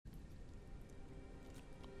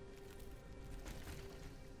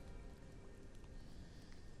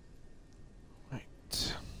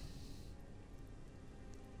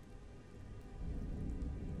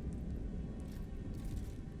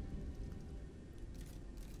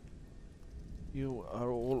You are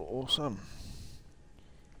all awesome.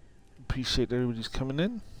 Appreciate everybody's coming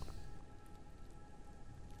in.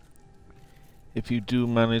 If you do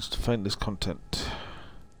manage to find this content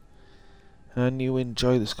and you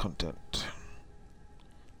enjoy this content,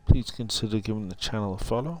 please consider giving the channel a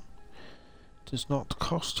follow. It does not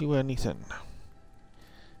cost you anything,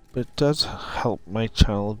 but it does help my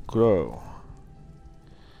channel grow,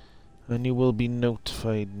 and you will be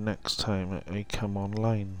notified next time I come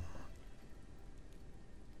online.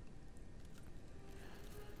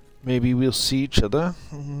 Maybe we'll see each other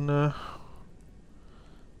and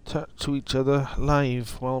talk to each other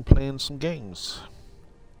live while playing some games.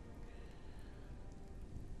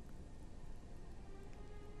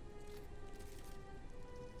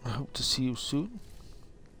 I hope to see you soon.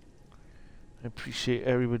 I appreciate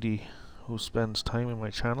everybody who spends time in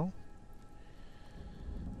my channel.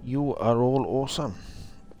 You are all awesome.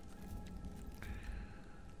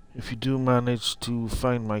 If you do manage to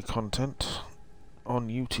find my content on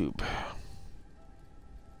YouTube,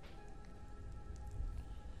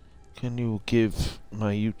 can you give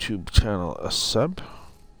my YouTube channel a sub?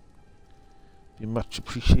 Be much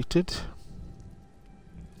appreciated.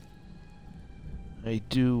 I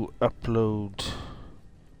do upload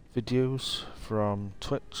videos from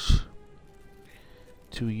Twitch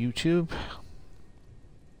to YouTube.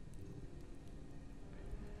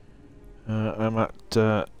 I'm at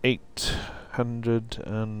 806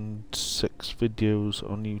 videos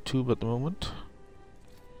on YouTube at the moment.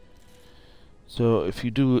 So if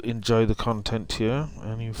you do enjoy the content here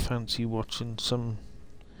and you fancy watching some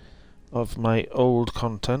of my old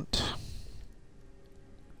content,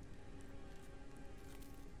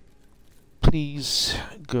 please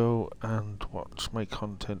go and watch my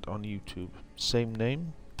content on YouTube. Same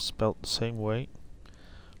name, spelt the same way.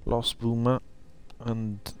 Lost Boomer,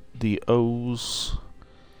 and the O's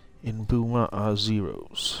in Boomer are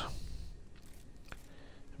zeros.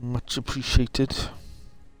 Much appreciated.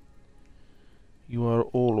 You are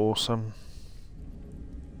all awesome.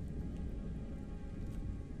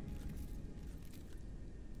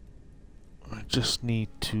 I just need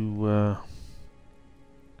to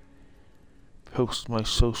post my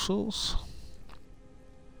socials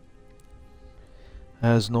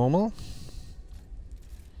as normal.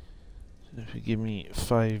 So if you give me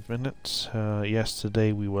 5 minutes.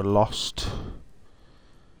 Yesterday we were lost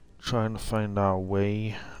trying to find our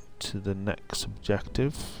way to the next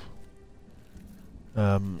objective.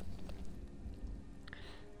 And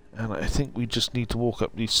I think we just need to walk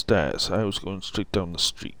up these stairs. I was going straight down the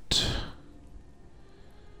street.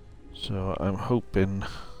 So I'm hoping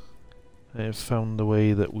I have found the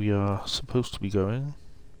way that we are supposed to be going.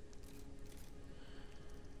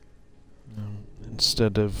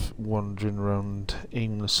 Instead of wandering around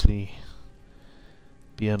aimlessly,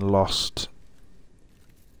 being lost.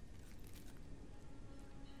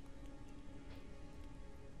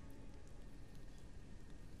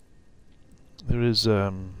 There is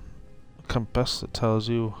a compass that tells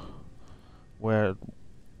you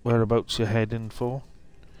whereabouts you're heading for.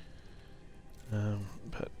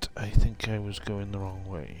 But I think I was going the wrong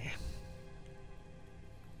way.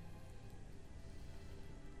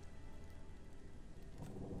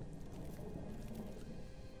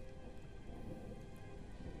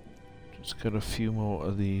 Just got a few more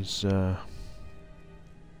of these, few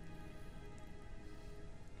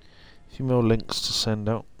more links to send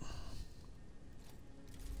out.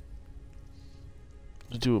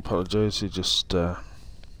 I do apologise, they just, they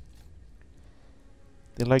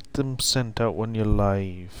like them sent out when you're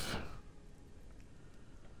live.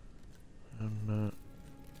 And,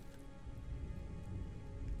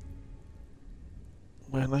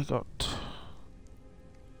 when I got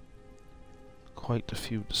quite a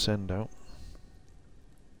few to send out,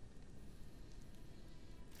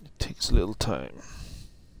 it takes a little time.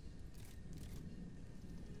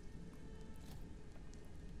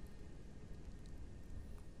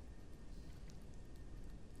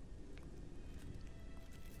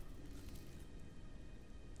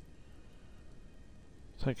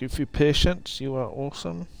 Thank you for your patience, you are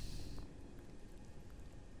awesome.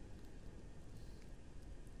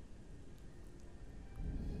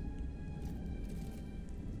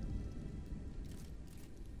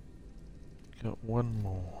 Got one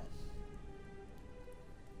more.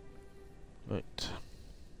 Right.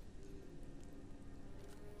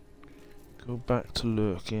 Go back to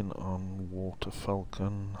lurking on Water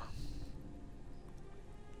Falcon.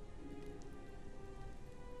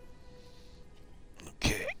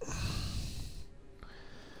 Okay.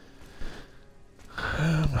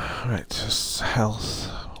 Right, just health.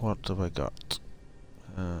 What have I got?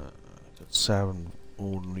 Got 7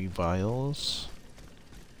 ordinary vials.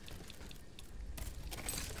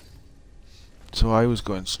 So I was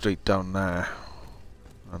going straight down there,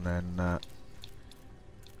 and then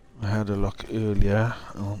I had a look earlier.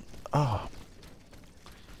 Oh,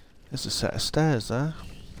 there's a set of stairs there.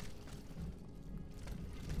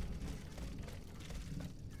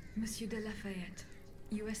 Monsieur de Lafayette,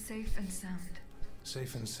 you are safe and sound.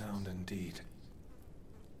 Safe and sound indeed,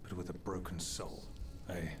 but with a broken soul.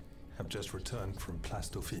 I have just returned from Place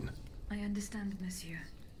Dauphine. I understand, monsieur.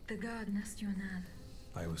 The Garde Nationale.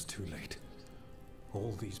 I was too late.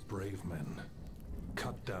 All these brave men,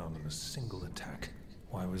 cut down in a single attack.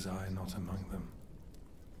 Why was I not among them?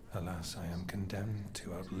 Alas, I am condemned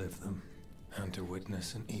to outlive them, and to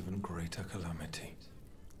witness an even greater calamity.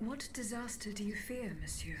 What disaster do you fear,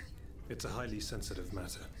 monsieur? It's a highly sensitive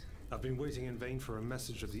matter. I've been waiting in vain for a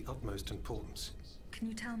message of the utmost importance. Can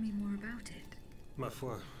you tell me more about it? Ma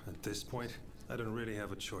foi, at this point, I don't really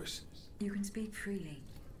have a choice. You can speak freely.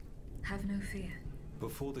 Have no fear.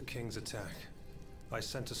 Before the King's attack, I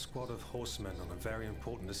sent a squad of horsemen on a very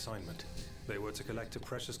important assignment. They were to collect a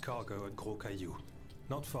precious cargo at Gros Caillou,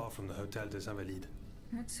 not far from the Hôtel des Invalides.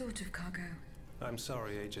 What sort of cargo? I'm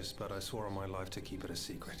sorry, Aegis, but I swore on my life to keep it a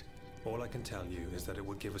secret. All I can tell you is that it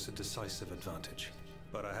would give us a decisive advantage.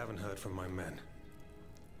 But I haven't heard from my men.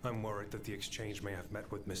 I'm worried that the exchange may have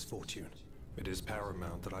met with misfortune. It is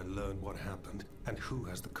paramount that I learn what happened and who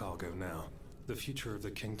has the cargo now. The future of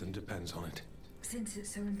the kingdom depends on it. Since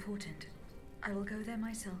it's so important, I will go there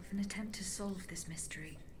myself and attempt to solve this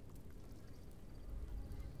mystery.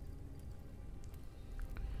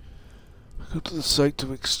 Go to the site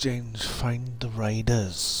of exchange, find the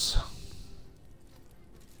riders.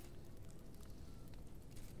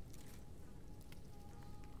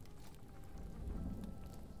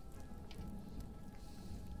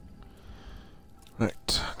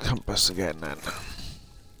 Right, compass again then.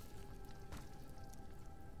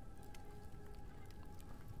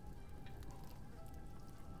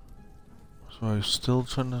 So I'm still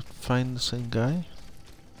trying to find the same guy?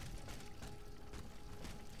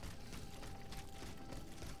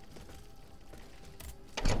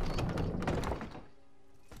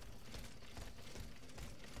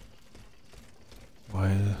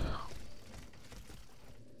 Why?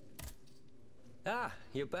 Ah,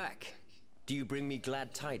 you're back. Do you bring me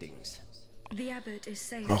glad tidings? The abbot is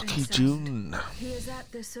safe Rocky and sound. June. He is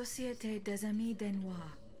at the Société des Amis des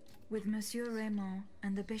Noirs with Monsieur Raymond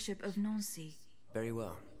and the Bishop of Nancy. Very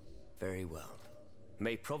well. Very well.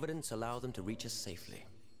 May Providence allow them to reach us safely.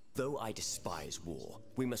 Though I despise war,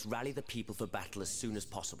 we must rally the people for battle as soon as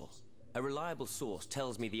possible. A reliable source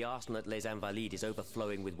tells me the arsenal at Les Invalides is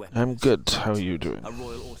overflowing with weapons. I'm good. How are you doing? A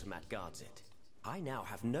royal automat guards it. I now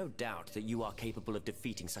have no doubt that you are capable of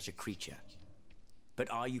defeating such a creature. But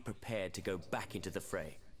are you prepared to go back into the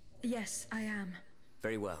fray? Yes, I am.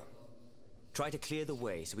 Very well. Try to clear the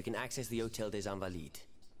way so we can access the Hôtel des Invalides.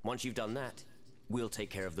 Once you've done that, we'll take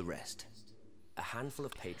care of the rest. A handful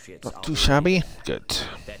of patriots Not are too already shabby. there. Good.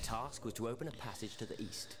 Their task was to open a passage to the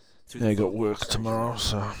east. Yeah, I got work tomorrow,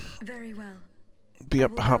 so Very well. be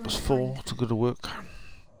up I will at half go past and 4 find to go to work.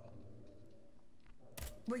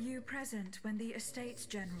 Were you present when the Estates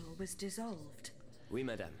General was dissolved? Oui,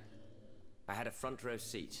 madame. I had a front row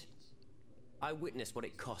seat. I witnessed what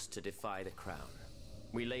it cost to defy the crown.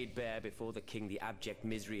 We laid bare before the king the abject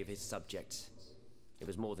misery of his subjects. It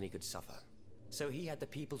was more than he could suffer. So he had the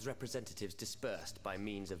people's representatives dispersed by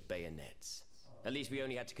means of bayonets. At least we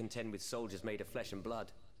only had to contend with soldiers made of flesh and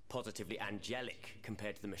blood. Positively angelic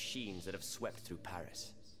compared to the machines that have swept through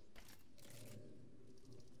Paris.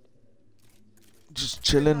 Just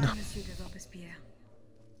chilling. Goodbye, Monsieur de Robespierre.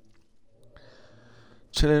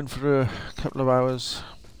 Chilling for a couple of hours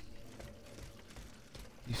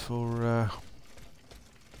before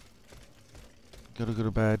gotta go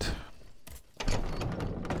to bed.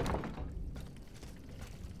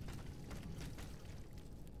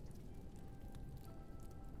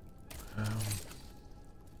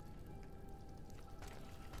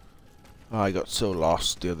 I got so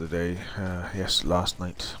lost the other day. Yes, last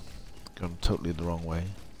night. Gone totally the wrong way.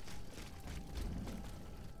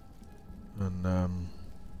 And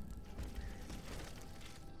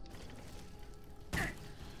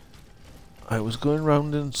I was going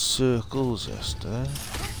round in circles yesterday.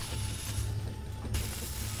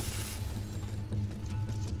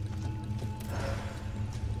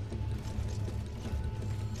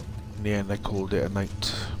 In the end I called it a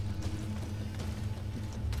night.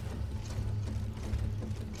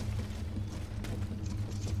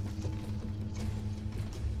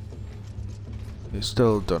 I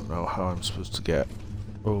still don't know how I'm supposed to get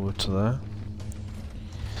over to there.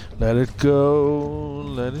 Let it go,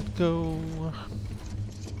 let it go.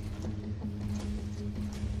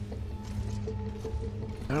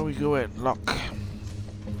 There we go in, lock.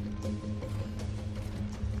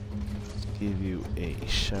 Let's give you a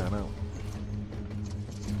shout out.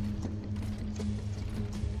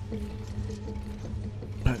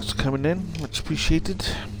 Thanks for coming in, much appreciated.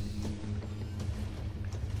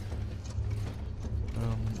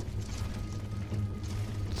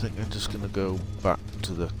 I think I'm just gonna go back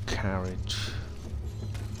to the carriage.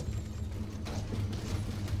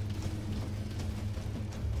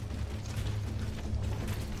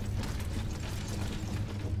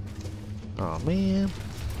 Oh man.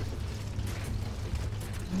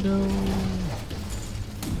 No.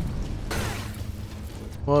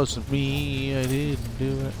 Wasn't me, I didn't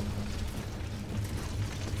do it.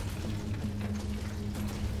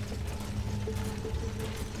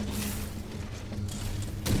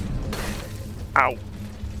 Ow!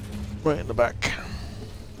 Right in the back.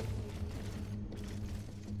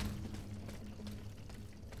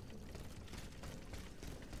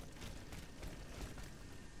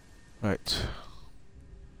 Right.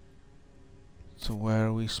 So where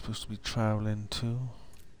are we supposed to be traveling to?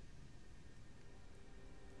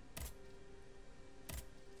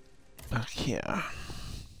 Back here.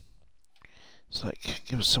 It's like,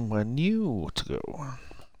 give us somewhere new to go.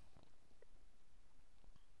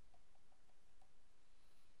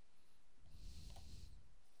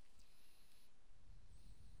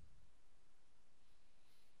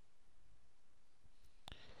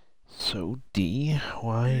 So D,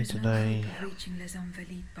 why did I... reaching Les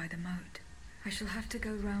Invalides by the moat. I shall have to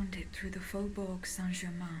go round it through the Faubourg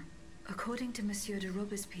Saint-Germain. According to Monsieur de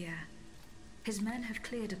Robespierre, his men have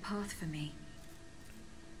cleared a path for me.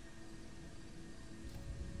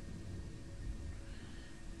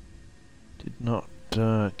 Did not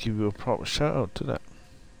give you a proper shout out to that.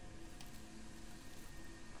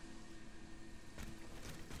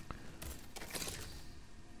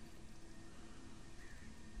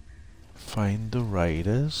 Find the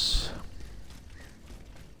raiders.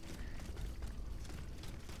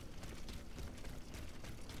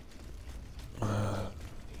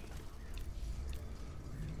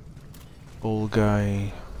 Old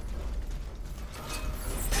guy.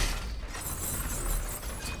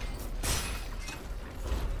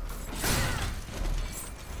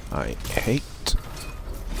 I hate.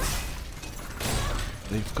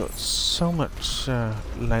 They've got so much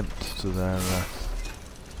length to their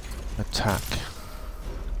attack.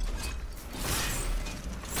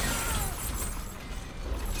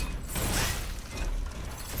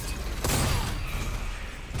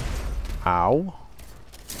 Ow.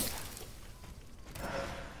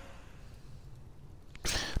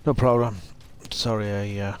 No problem.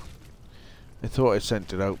 Sorry, I thought I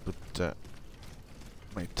sent it out, but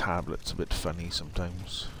my tablet's a bit funny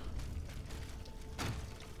sometimes.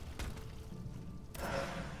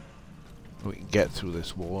 We can get through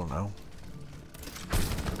this wall now.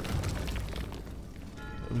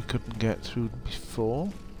 We couldn't get through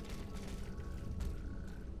before.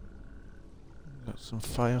 Got some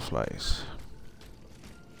fireflies.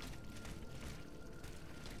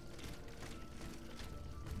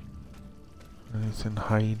 Anything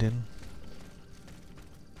hiding?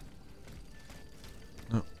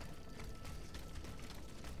 No.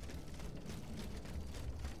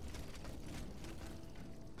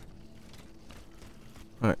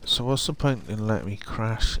 Right, so what's the point in letting me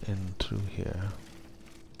crash in through here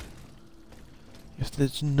if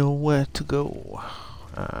there's nowhere to go?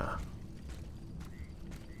 Ah.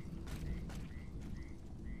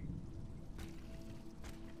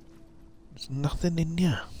 There's nothing in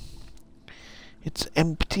here. It's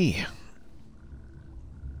empty.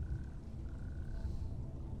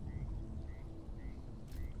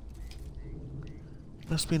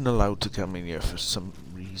 Must have been allowed to come in here for some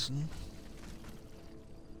reason.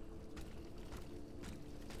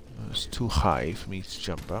 It's too high for me to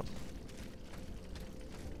jump up.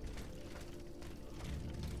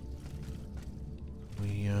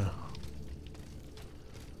 We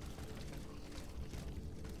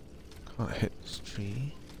can't hit this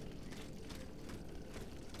tree.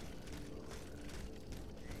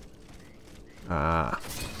 Ah,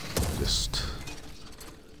 just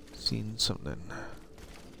seen something.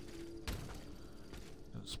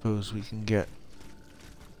 Don't suppose we can get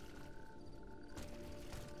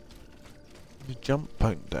the jump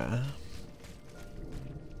point there.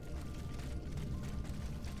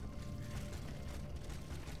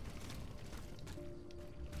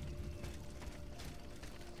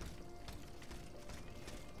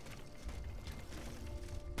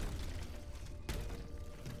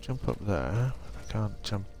 Jump up there, but I can't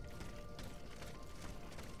jump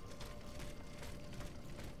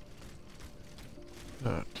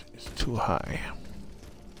Look, it's too high.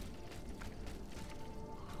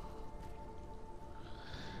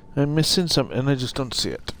 I'm missing something, I just don't see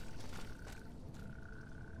it.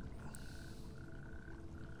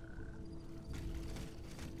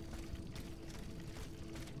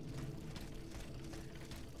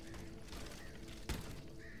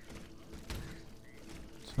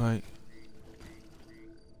 It's like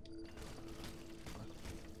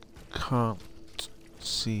I can't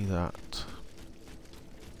see that.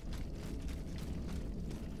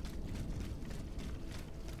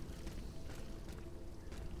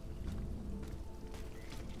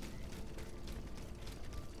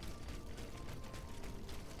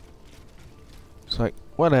 It's like,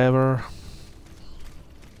 whatever.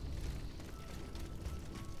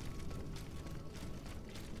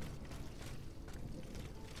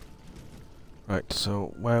 Right,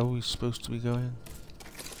 so where are we supposed to be going?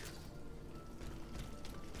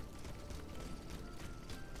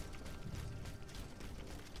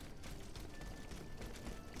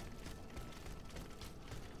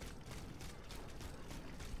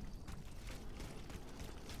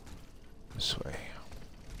 This way.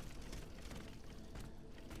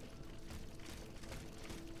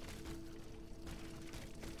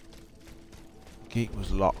 Gate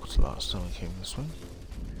was locked last time I came this way.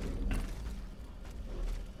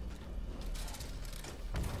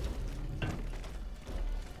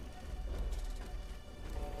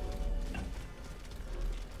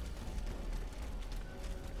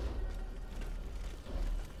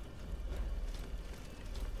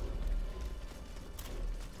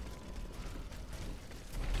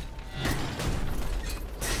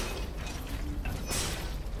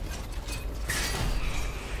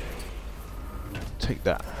 Take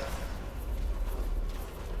that.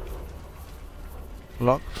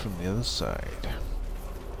 Locked from the other side.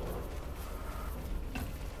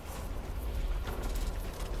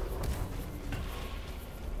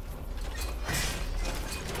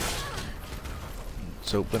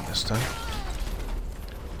 It's open this time.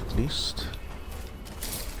 At least.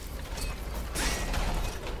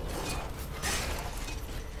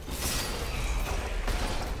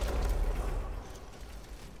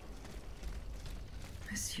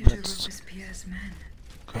 Monsieur de Let's Robespierre's men.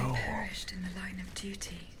 go. They perished in the line of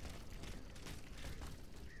duty.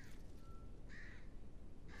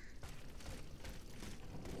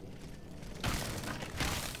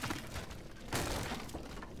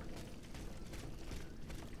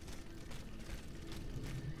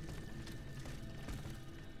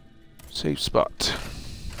 Safe spot.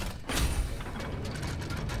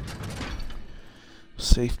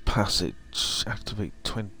 Safe passage. Activate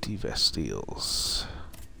 20 Vestiles.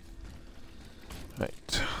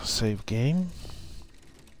 Right, save game.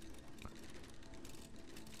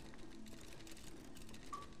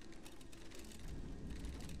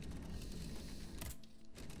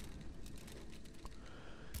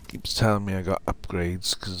 Keeps telling me I got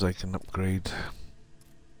upgrades because I can upgrade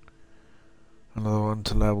another one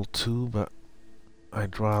to level 2, but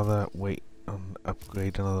I'd rather wait and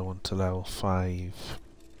upgrade another one to level 5.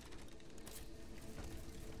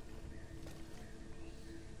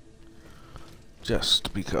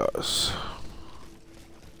 Just because.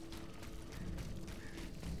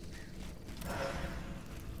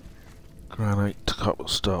 Granite to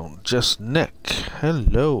cobblestone. Just Nick.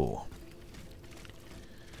 Hello.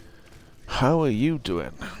 How are you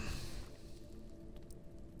doing?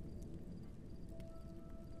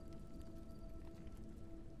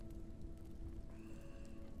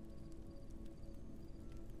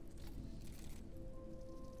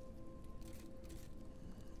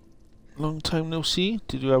 Long time no see.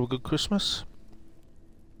 Did you have a good Christmas?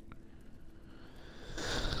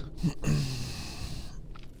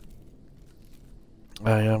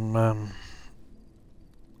 I am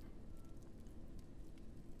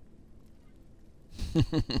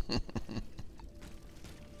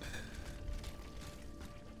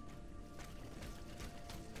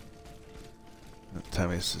tell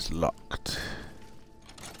me this is locked.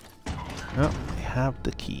 Oh, I have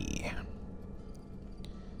the key.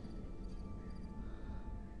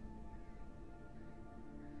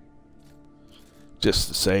 Just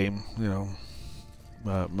the same, you know.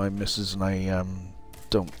 My missus and I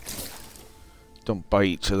don't buy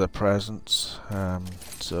each other presents,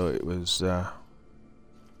 so it was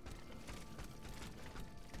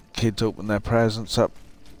kids open their presents up,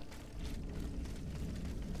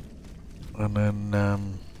 and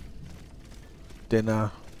then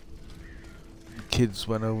dinner. The kids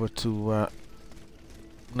went over to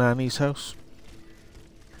Nanny's house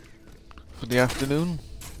for the afternoon.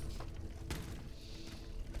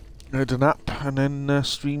 I had a nap and then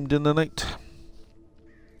streamed in the night.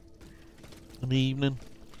 the evening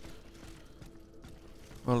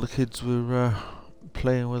while the kids were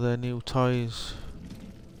playing with their new toys.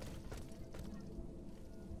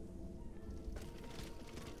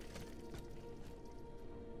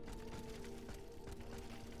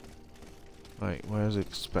 Right, where's it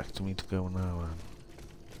expecting me to go now then?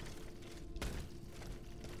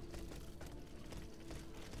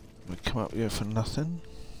 We come up here for nothing.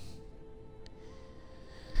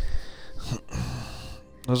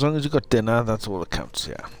 As long as you got dinner, that's all that counts,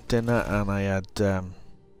 yeah. Dinner, and I had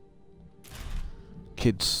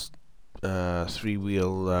kids'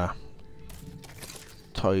 three-wheel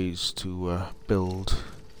toys to build.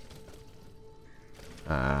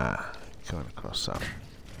 Going across that.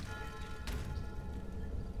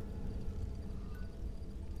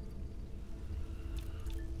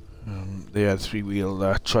 They had three-wheel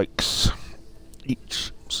trikes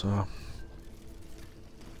each, so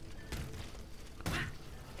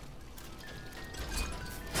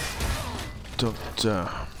don't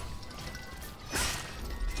oh,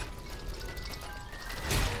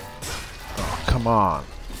 come on.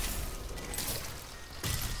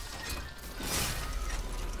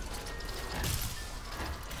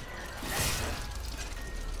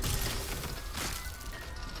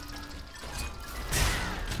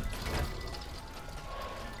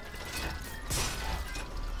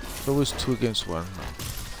 It's always 2 against 1.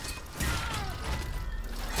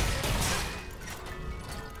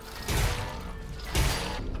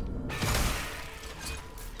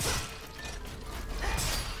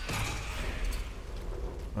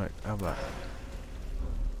 Right, have that.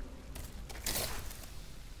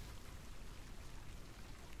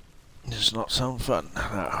 Does not sound fun. No,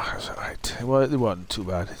 that's alright. Well, it wasn't too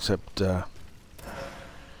bad, except I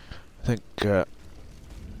think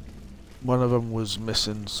one of them was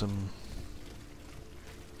missing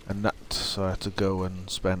a nut, so I had to go and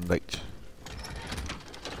spend like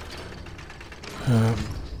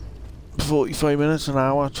 45 minutes, an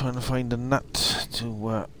hour trying to find a nut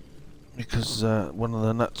to because one of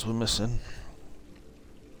the nuts were missing.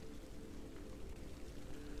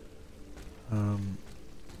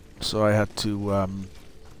 So I had to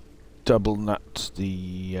double nut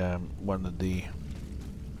the one of the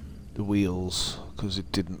wheels because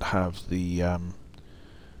it didn't have the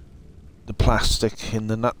plastic in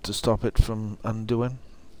the nut to stop it from undoing.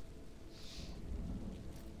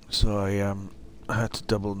 So I had to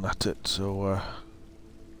double nut it so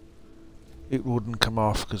it wouldn't come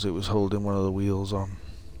off because it was holding one of the wheels on.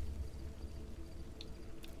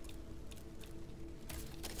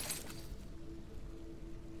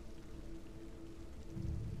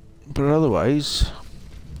 But otherwise,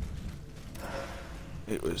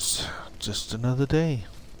 it was just another day.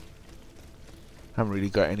 Haven't really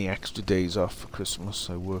got any extra days off for Christmas.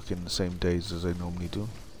 I work in the same days as I normally do.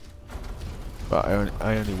 But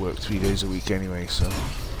I only work 3 days a week anyway, so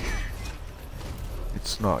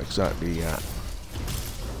it's not exactly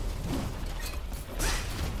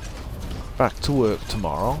back to work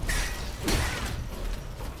tomorrow.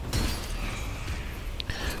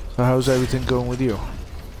 So how's everything going with you?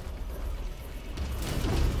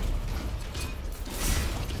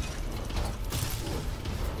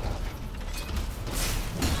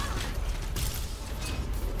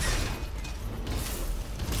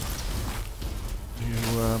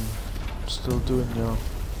 Still doing your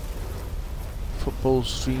football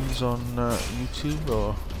streams on YouTube,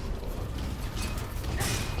 or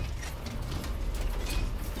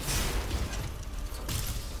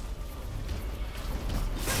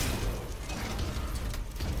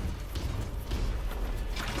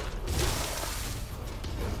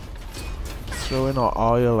throwing hot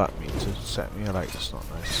oil at me to set me alight? It's not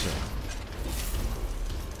nice.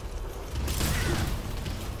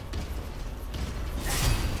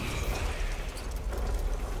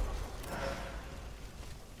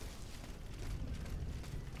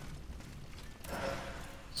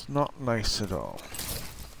 Not nice at all.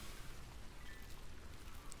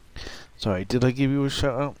 Sorry, did I give you a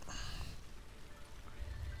shout out?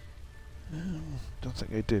 Don't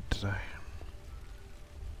think I did I?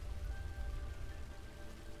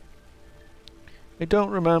 I don't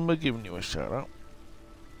remember giving you a shout out.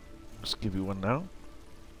 Let's give you one now.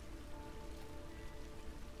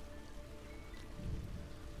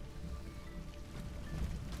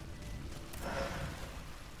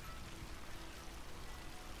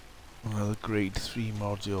 Another grade 3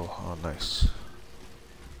 module. Oh, nice.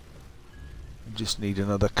 I just need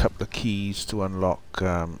another couple of keys to unlock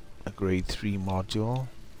a grade 3 module.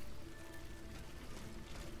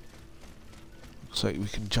 Looks like we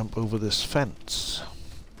can jump over this fence.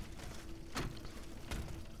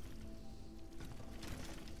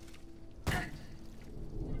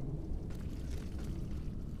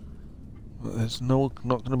 There's not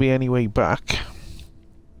going to be any way back.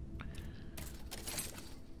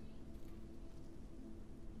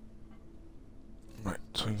 Right,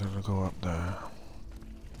 so we're going to go up there.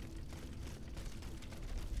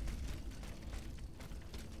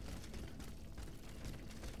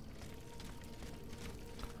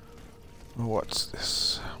 What's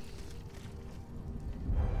this?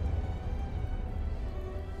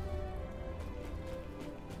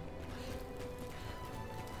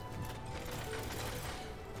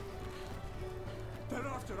 They're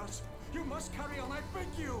after us. You must carry on, I beg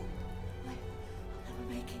you. I'll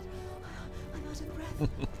never make it. I'm out of breath.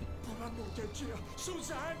 Orlando, Gia,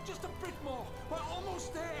 Suzanne, just a bit more. We're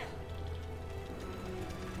almost there.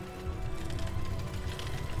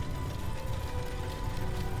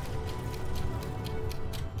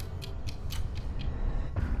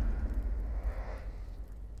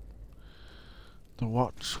 The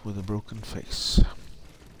watch with a broken face.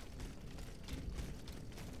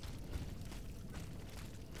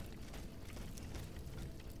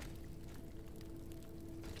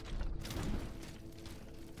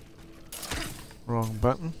 Wrong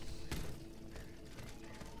button.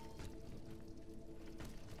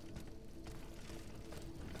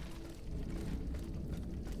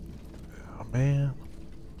 Oh man.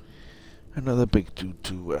 Another big dude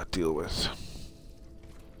to deal with.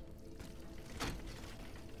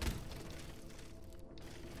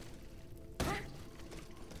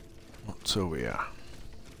 So we are.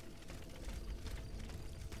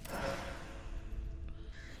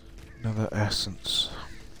 Another essence.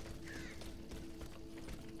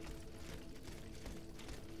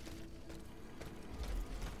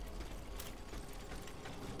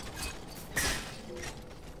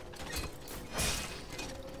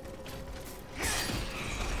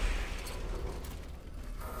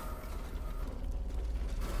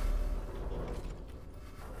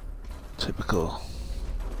 Typical.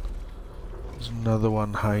 There's another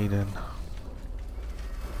one hiding.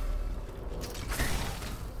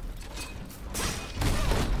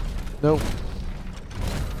 Nope.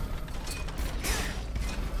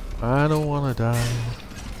 I don't want to die.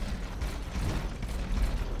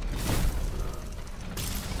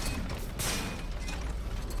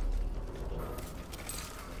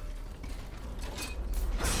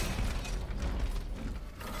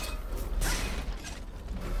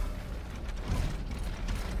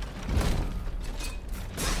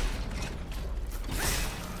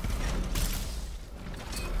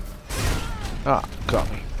 Ah, got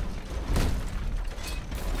me.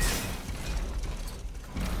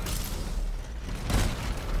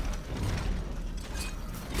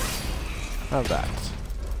 How's that?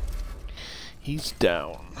 He's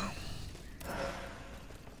down.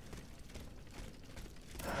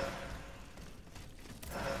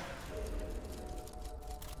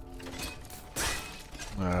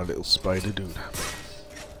 Ah, little spider dude.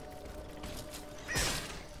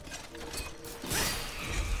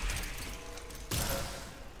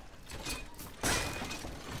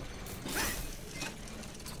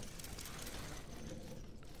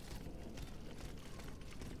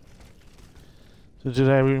 So did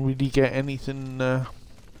I really get anything,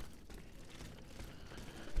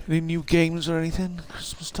 any new games or anything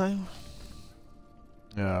Christmas time?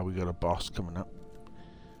 Yeah, we got a boss coming up.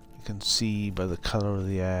 You can see by the colour of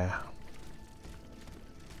the air.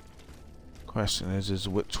 Question is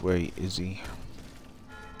which way is he?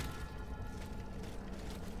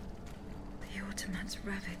 The Ottomans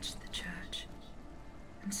ravaged the church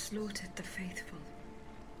and slaughtered the faithful.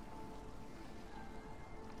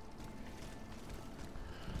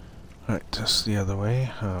 Right, that's the other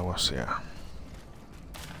way. What's here?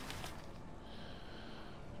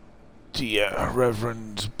 Dear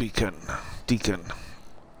Reverend Deacon,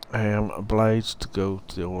 I am obliged to go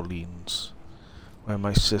to Orleans, where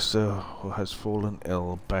my sister, who has fallen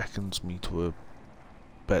ill, beckons me to her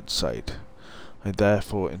bedside. I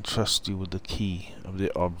therefore entrust you with the key of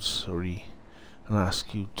the observatory and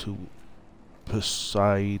ask you to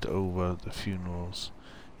preside over the funerals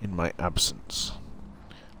in my absence.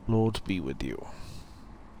 Lord be with you.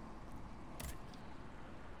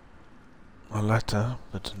 A letter,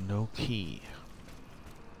 but no key.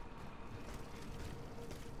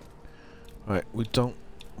 Right, we don't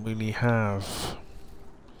really have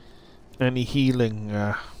any healing,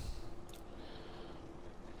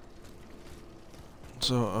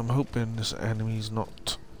 so I'm hoping this enemy's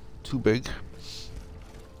not too big.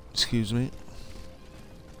 Excuse me.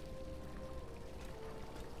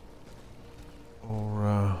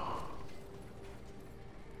 Or,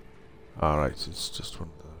 alright, it's just one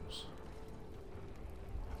of those.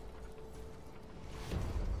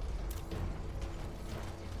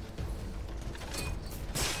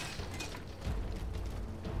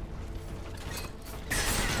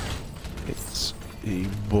 It's a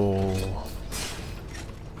ball.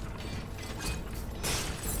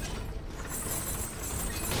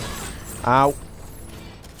 Ow!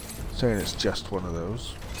 Saying it's just one of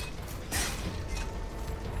those.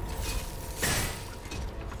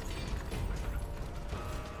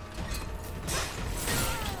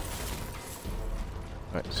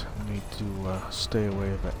 Right, I need to stay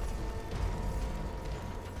away a bit.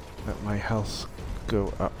 Let my health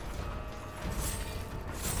go up.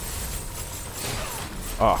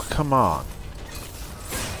 Oh, come on.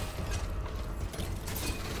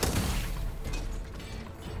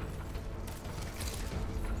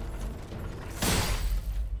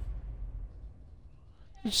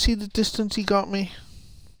 You see the distance he got me?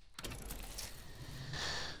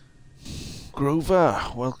 Grover,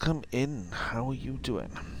 welcome in. How are you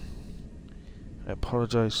doing? I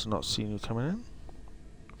apologise for not seeing you coming in.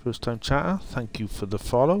 First time chatter, thank you for the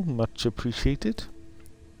follow, much appreciated.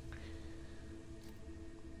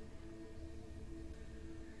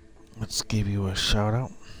 Let's give you a shout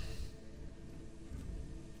out.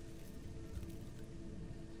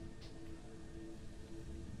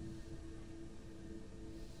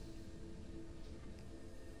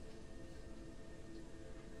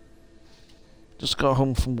 Just got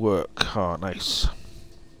home from work. Oh, nice.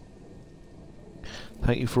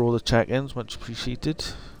 Thank you for all the check-ins, much appreciated.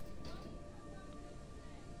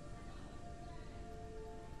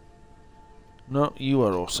 No, you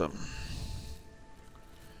are awesome.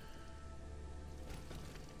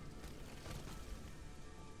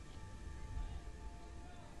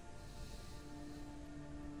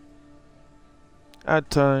 Add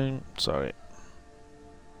time, sorry.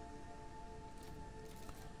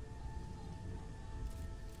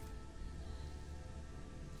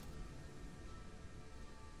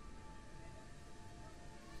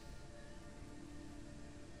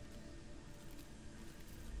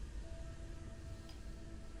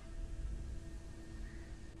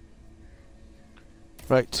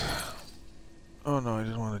 Right. Oh no, I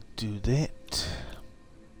didn't want to do that.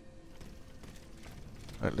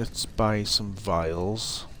 Right, let's buy some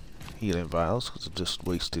vials. Healing vials, because I just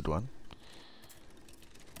wasted one.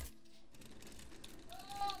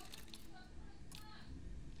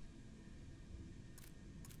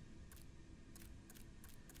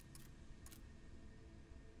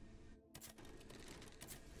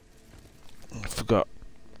 I forgot.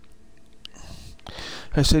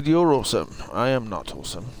 I said you're awesome. I am not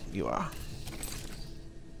awesome. You are.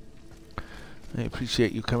 I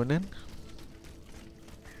appreciate you coming in.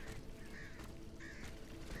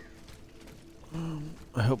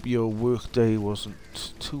 I hope your work day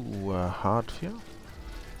wasn't too hard for you.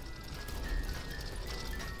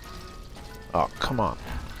 Oh, come on.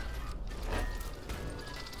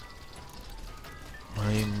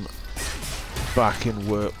 I'm back in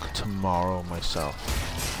work tomorrow myself.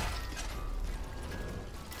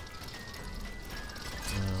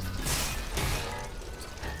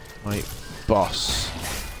 My boss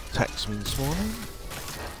texted me this morning.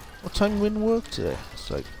 What time you in work today?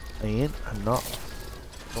 It's like, I'm not.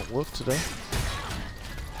 Don't work today.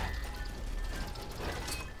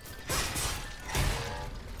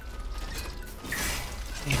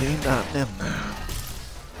 It ain't happening.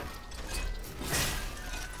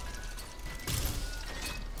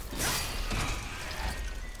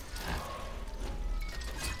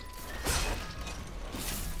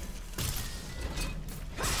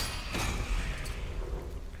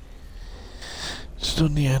 Just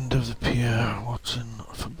on the end of the pier, watching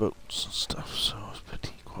for boats and stuff, so it's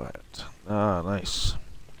pretty quiet. Ah, nice.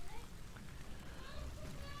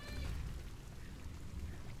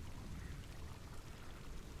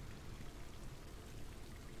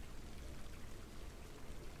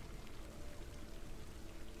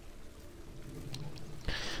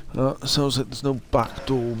 Sounds like there's no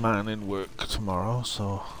backdoor man in work tomorrow,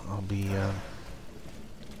 so I'll be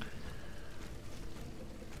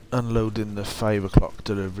unloading the 5 o'clock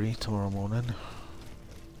delivery tomorrow morning.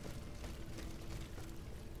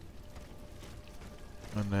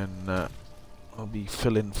 And then I'll be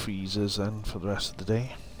filling freezers then for the rest of the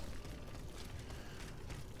day.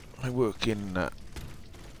 I work in a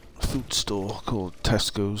food store called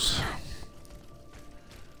Tesco's,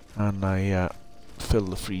 and I fill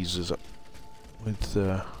the freezers up with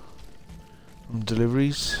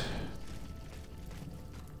deliveries.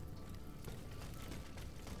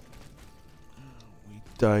 We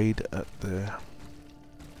died at the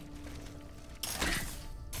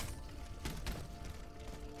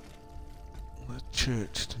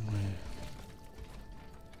church, didn't we?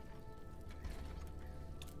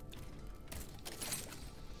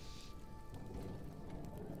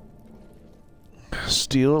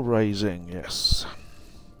 Steel Rising, yes.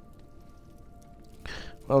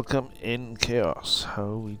 Welcome in Chaos. How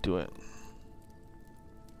are we doing?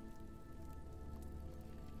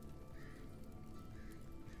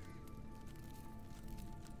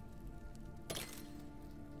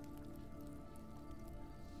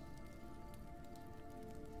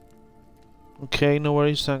 Okay, no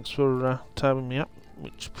worries. Thanks for tabbing me up.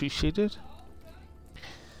 Much appreciated.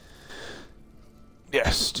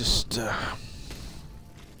 Yes, just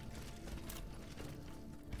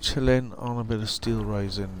chilling on a bit of Steel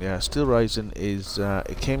Rising. Yeah, Steel Rising is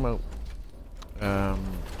it came out I'm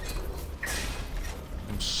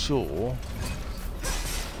sure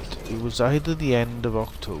it was either the end of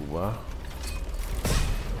October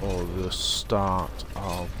or the start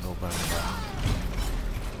of November.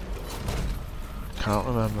 Can't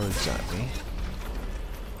remember exactly.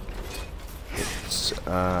 It's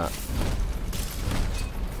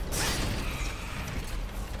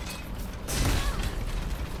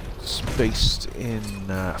based in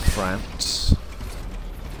France,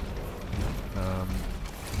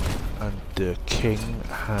 and the king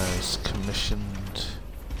has commissioned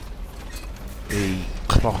a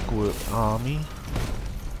clockwork army.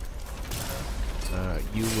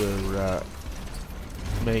 You were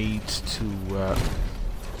made to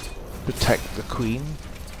protect the Queen,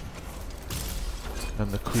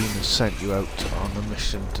 and the Queen has sent you out on a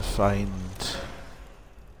mission to find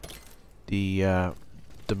the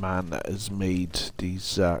man that has made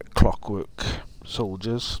these clockwork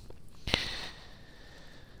soldiers.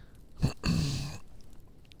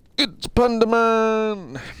 It's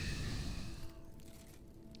Pandaman!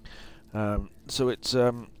 So it's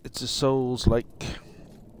a Souls-like.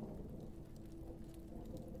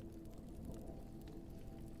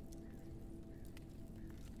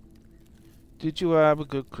 Did you have a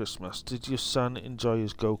good Christmas? Did your son enjoy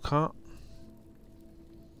his go-kart?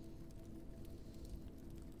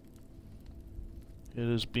 It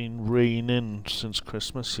has been raining since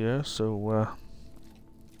Christmas here, so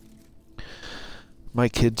my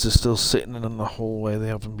kids are still sitting in the hallway. They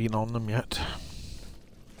haven't been on them yet.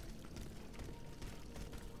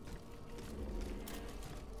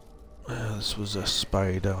 This was a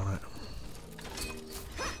spider on it.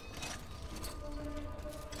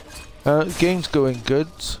 The game's going good.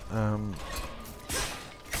 I've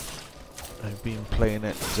been playing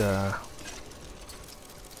it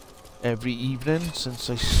every evening since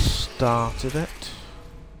I started it.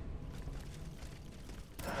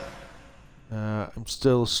 I'm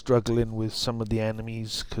still struggling with some of the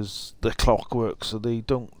enemies because they're clockwork, so they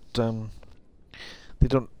don't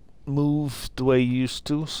move the way you used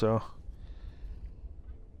to. So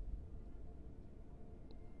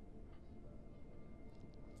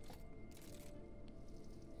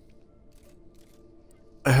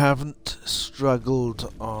I haven't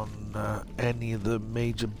struggled on any of the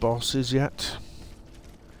major bosses yet.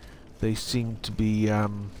 They seem to be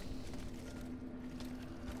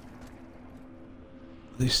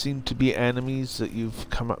enemies that you've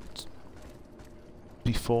come up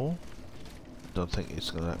before. Don't think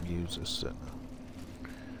it's gonna let me use this.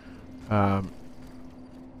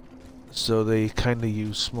 So they kind of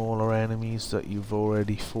use smaller enemies that you've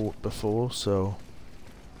already fought before. So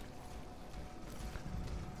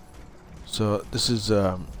this is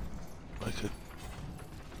like a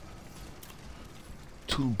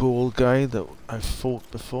tool ball guy that I've fought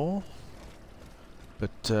before,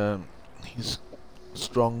 but he's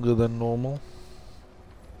stronger than normal.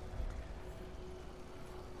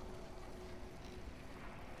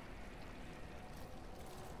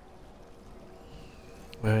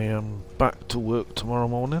 I am back to work tomorrow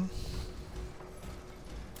morning.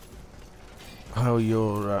 How are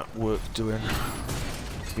your work doing?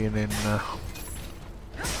 Being in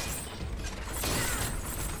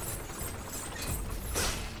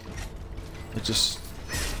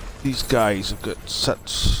these guys have got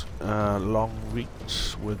such long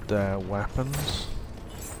reach with their weapons,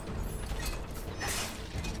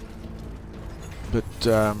 but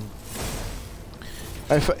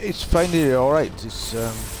it's finding it alright.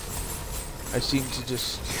 I seem to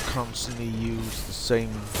just constantly use the same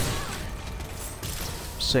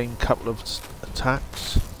couple of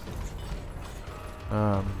attacks.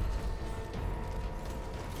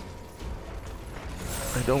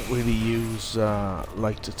 I don't really use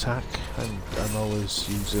light attack. I'm always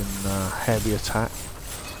using heavy attack.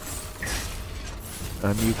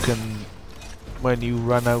 And you can, when you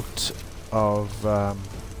run out of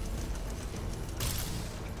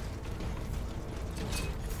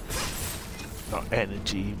not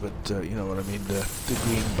energy, but you know what I mean, the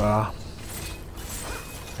green bar,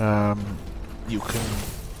 you can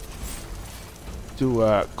do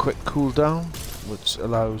a quick cooldown, which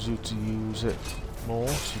allows you to use it more,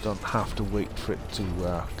 so you don't have to wait for it to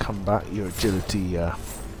come back. Your agility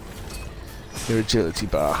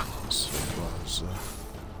bar. That's what I was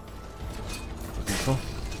looking for.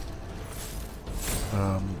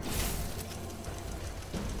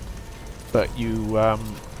 But you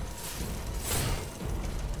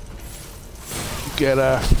get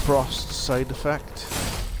a frost side effect.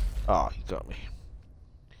 Ah, you got me.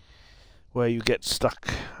 Where you get stuck,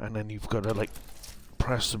 and then you've got to like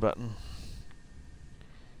press the button.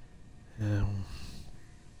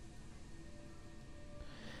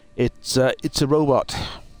 It's a robot.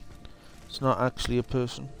 It's not actually a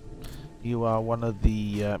person. You are one of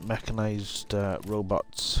the mechanized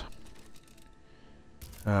robots,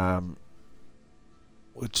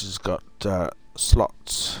 which has got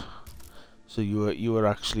slots. So you are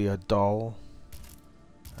actually a doll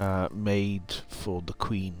made for the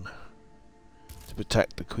Queen, to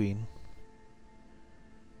protect the Queen.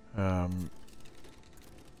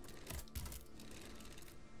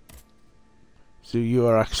 So you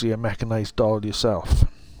are actually a mechanized doll yourself.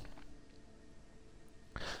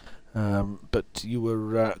 But you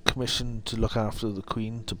were commissioned to look after the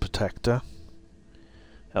Queen, to protect her,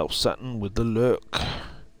 help Sutton with the lurk,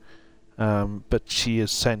 but she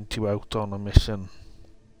has sent you out on a mission.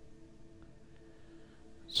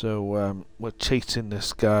 So we're chasing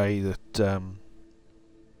this guy that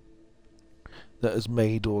has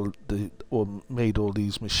made all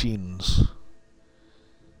these machines.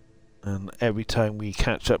 And every time we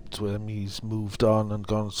catch up to him, he's moved on and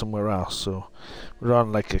gone somewhere else. So we're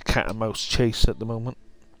on like a cat and mouse chase at the moment.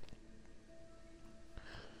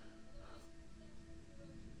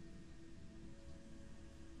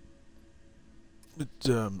 But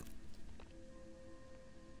you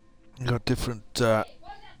got different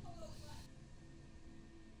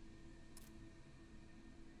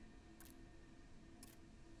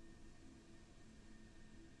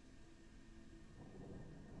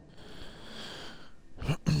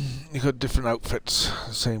you've got different outfits,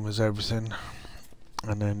 same as everything,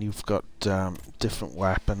 and then you've got different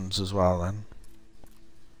weapons as well then.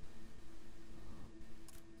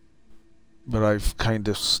 But I've kind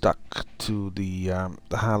of stuck to the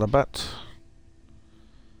halibut.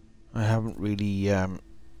 I haven't really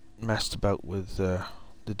messed about with the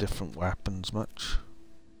different weapons much.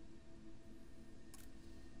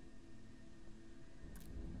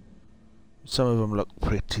 Some of them look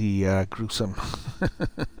pretty gruesome.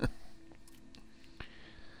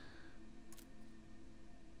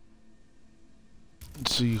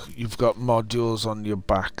 So you've got modules on your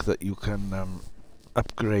back that you can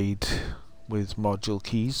upgrade with module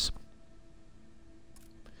keys,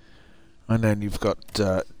 and then you've got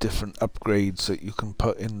different upgrades that you can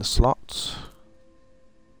put in the slots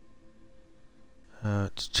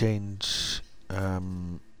to change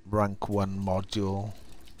rank 1 module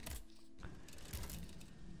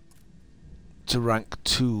to rank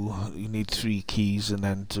 2. You need 3 keys, and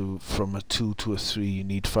then from a 2 to a 3 you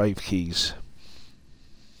need 5 keys.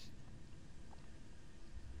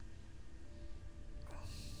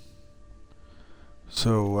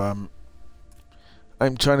 So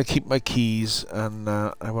I'm trying to keep my keys, and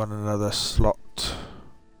I want another slot,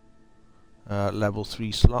 level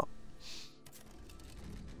 3 slot.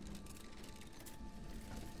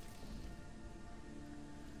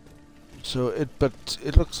 So but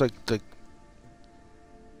it looks like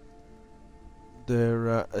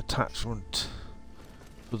their attachment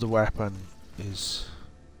for the weapon is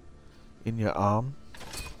in your arm,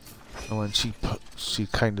 and when she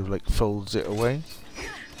kind of like folds it away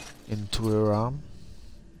into her arm.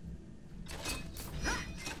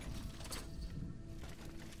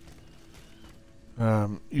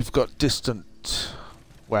 You've got distant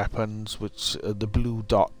weapons, which are the blue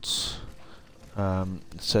dots.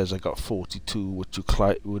 It says I got 42, which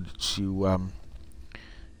you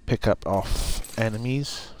pick up off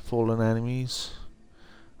enemies, fallen enemies,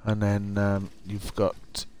 and then you've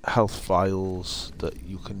got health vials that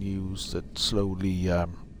you can use that slowly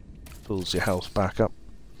fills your health back up.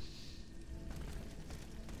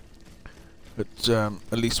 But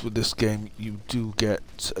at least with this game you do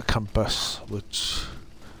get a compass, which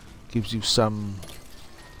gives you some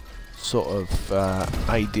sort of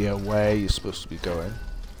idea where you're supposed to be going.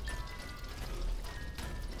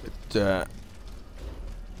 But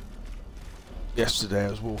yesterday I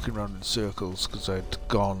was walking around in circles because I'd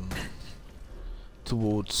gone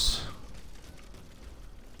towards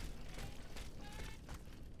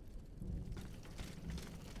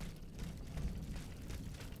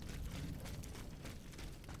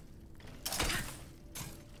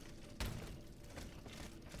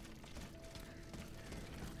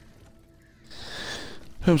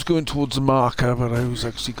I was going towards the marker, but I was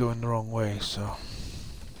actually going the wrong way, so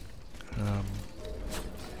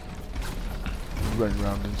running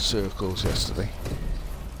around in circles yesterday.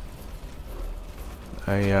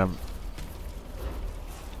 I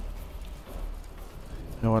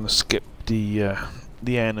want to skip the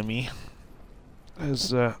enemy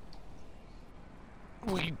as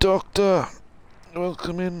wee doctor,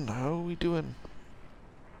 welcome in. How are we doing?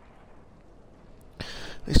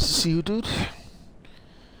 Nice to see you, dude.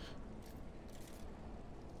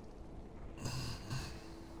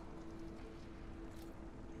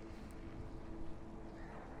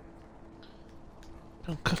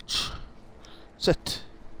 Don't catch. Sit.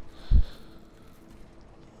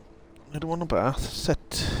 I don't want a bath.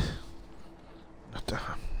 Sit.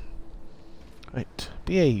 Right.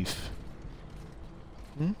 Behave.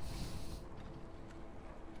 Hmm?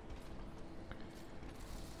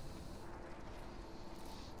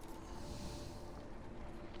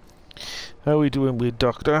 How are we doing, weird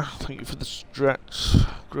doctor? Thank you for the stretch,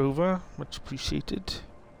 Grover. Much appreciated.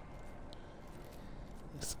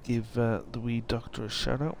 Let's give the wee doctor a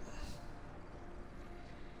shout out.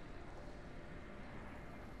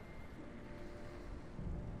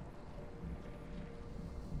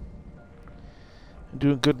 I'm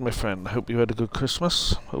doing good, my friend. I hope you had a good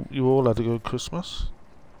Christmas. Hope you all had a good Christmas.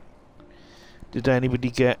 Did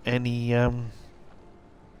anybody get any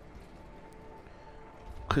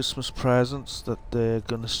Christmas presents that they're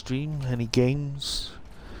gonna stream? Any games?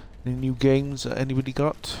 Any new games that anybody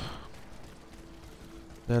got?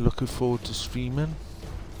 They're looking forward to streaming.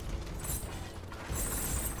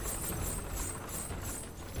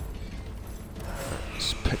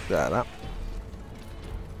 Let's pick that up.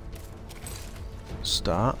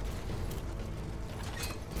 Start.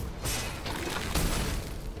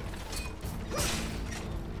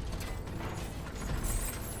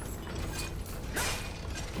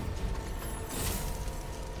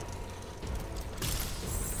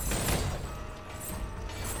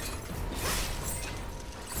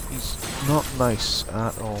 He's not nice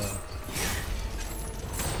at all.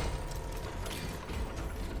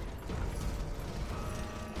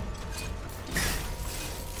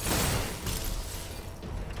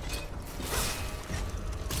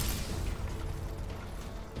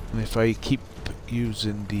 And if I keep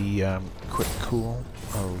using the quick cool,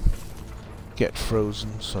 I'll get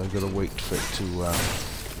frozen, so I gotta wait for it to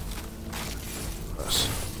that's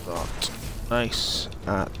not nice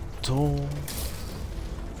at all.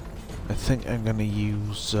 I think I'm gonna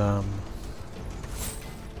use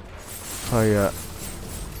fire.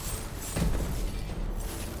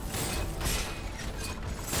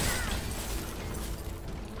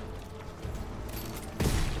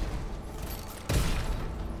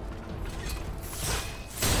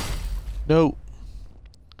 No!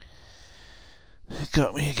 It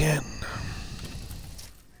got me again.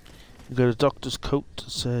 You got a doctor's coat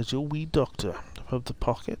that says "Your wee doctor" above the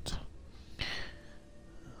pocket.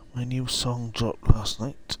 My new song dropped last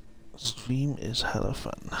night. Stream is hella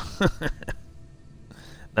fun.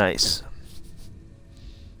 Nice.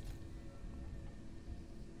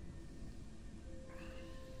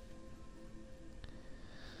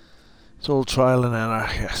 It's all trial and error,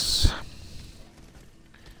 yes.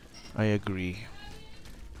 I agree.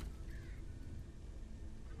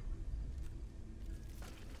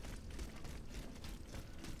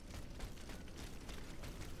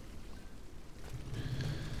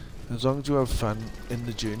 As long as you have fun in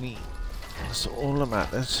the journey, that's all that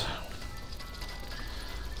matters.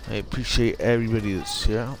 I appreciate everybody that's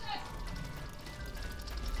here.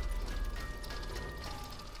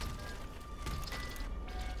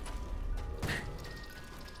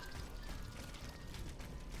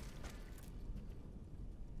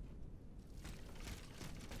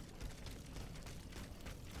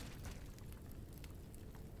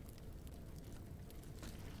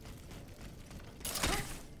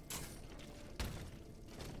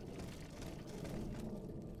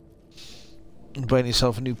 Buying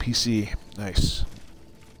yourself a new PC. Nice.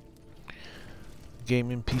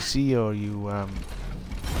 Gaming PC, or are you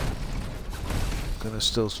gonna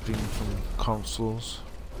still stream from consoles?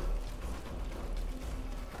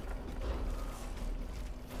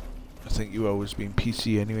 I think you always been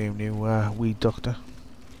PC anyway, new wee doctor.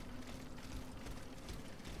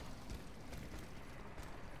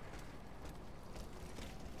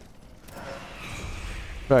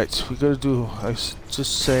 Right, we gotta do. I was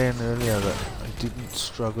just saying earlier that I didn't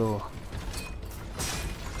struggle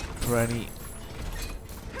for any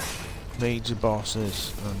major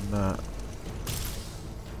bosses, and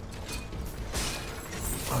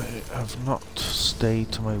I have not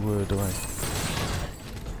stayed to my word, have I?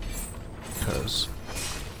 Because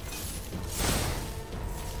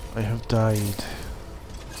I have died.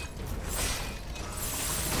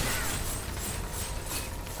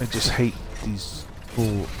 I just hate these bull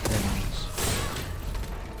enemies.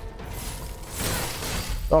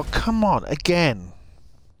 Oh, come on, again!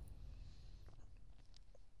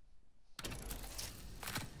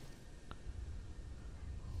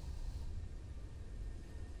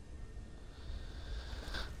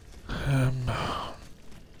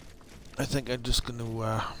 I think I'm just going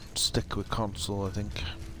to stick with console, I think.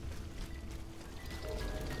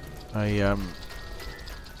 I'm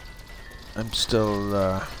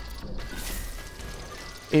still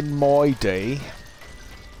in my day.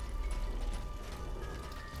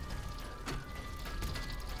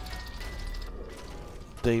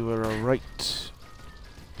 They were a right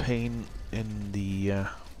pain in the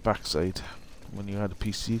backside when you had a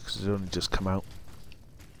PC because it only just come out.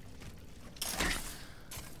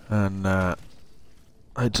 And I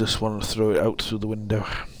just want to throw it out through the window.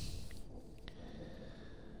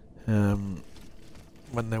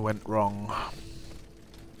 When they went wrong.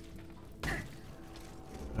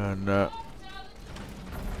 And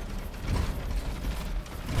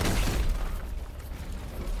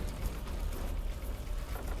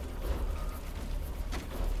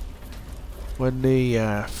when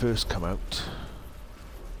they first come out,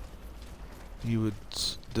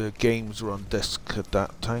 the games were on disc at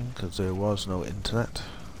that time because there was no internet,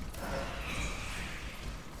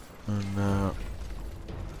 and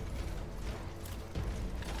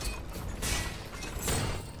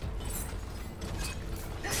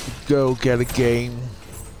go get a game,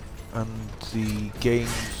 and the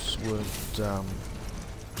games weren't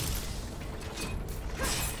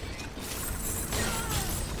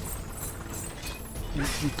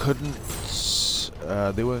you couldn't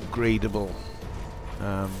they weren't gradable,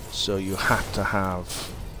 so you had to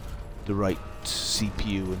have the right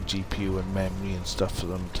CPU and GPU and memory and stuff for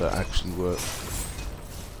them to actually work.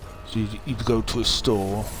 So you'd go to a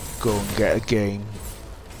store, go and get a game,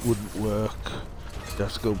 wouldn't work. You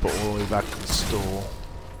have to go all the way back to the store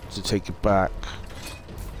to take it back,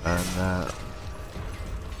 and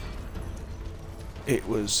it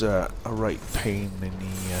was a right pain in the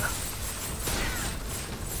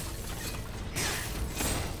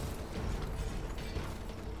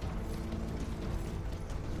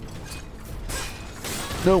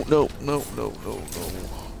No. I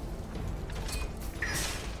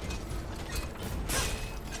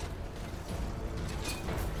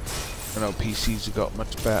know PCs have got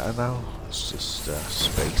much better now. It's just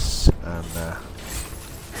space, and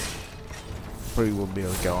probably wouldn't be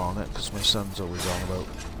able to go on it because my son's always on about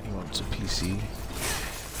he wants a PC,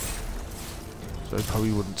 so I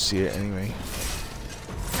probably wouldn't see it anyway.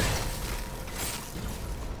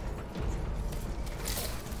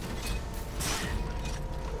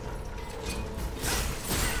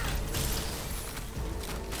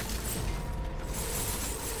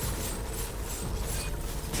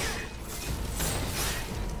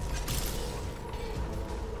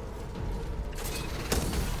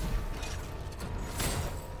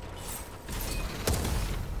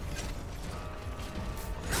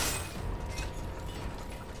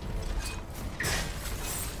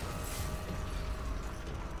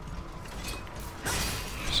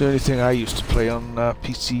 The only thing I used to play on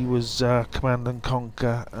PC was Command and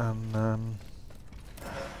Conquer and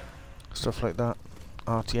stuff like that,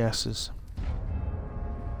 RTSs.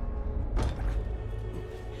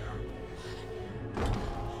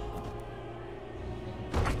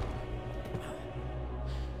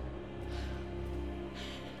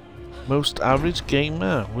 Most average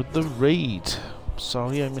gamer with the raid.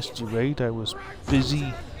 Sorry I missed your raid, I was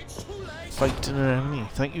busy fighting an enemy.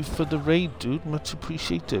 Thank you for the raid, dude. Much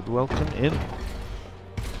appreciated. Welcome in.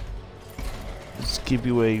 Let's give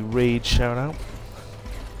you a raid shout out.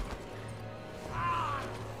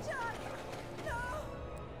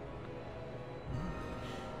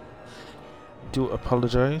 Do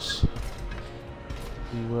apologize.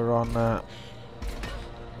 We were on a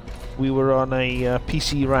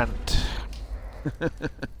PC rant.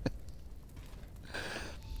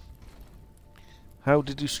 How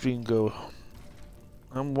did your stream go?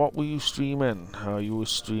 And what were you streaming? How you were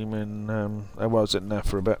streaming? I was in there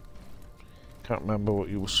for a bit. Can't remember what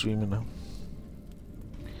you were streaming now.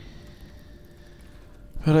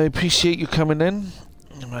 But I appreciate you coming in.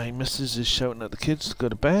 My missus is shouting at the kids to go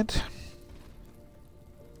to bed.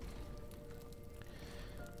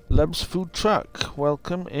 Loves Food Truck,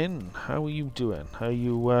 welcome in. How are you doing? Are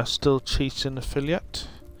you still chasing affiliate?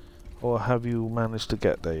 Or have you managed to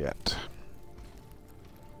get there yet?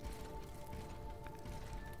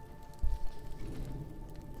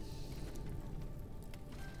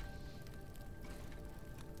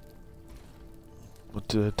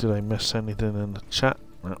 did I miss anything in the chat?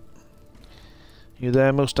 No. You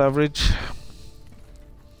there, most average?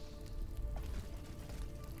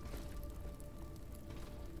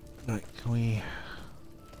 Right, can we...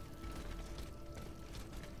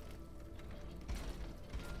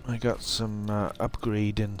 I got some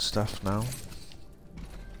upgrading stuff now.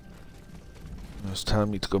 It's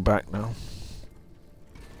telling me to go back now.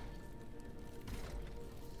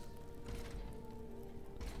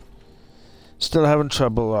 Still having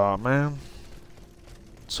trouble, oh man.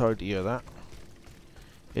 Sorry to hear that.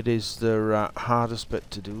 It is the hardest bit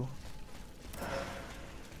to do.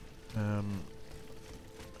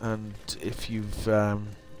 And if you've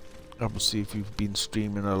obviously if you've been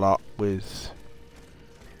streaming a lot with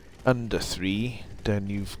under 3, then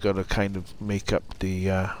you've got to kind of make up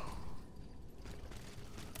the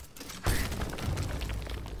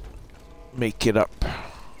make it up,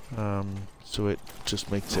 so it just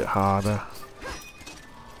makes it harder.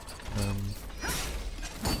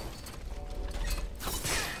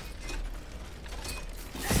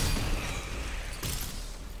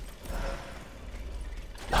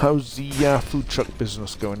 How's the food truck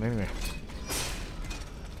business going anyway?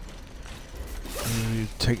 Are you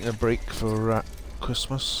taking a break for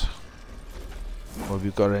Christmas? Or have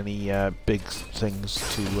you got any big things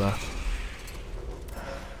to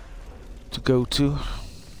go to?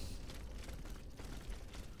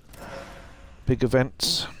 Big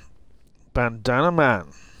events? Bandana Man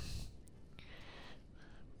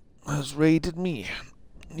has raided me.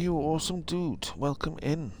 You awesome dude. Welcome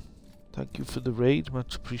in. Thank you for the raid,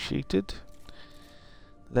 much appreciated.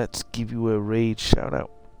 Let's give you a raid shout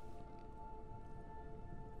out.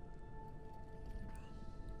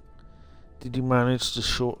 Did you manage to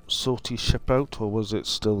sort your ship out, or was it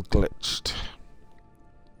still glitched?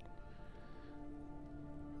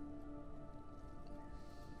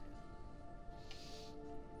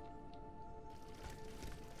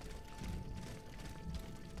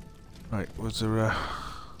 Right, was there a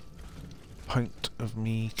point of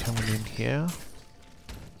me coming in here?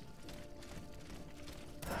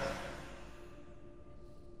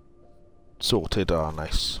 Sorted, ah,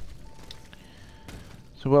 nice.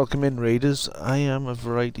 So welcome in, raiders. I am a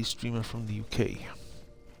variety streamer from the UK.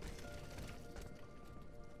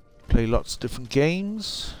 Play lots of different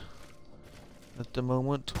games. At the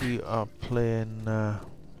moment we are playing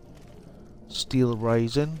Steel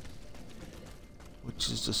Rising, which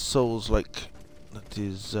is the Souls-like that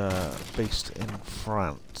is based in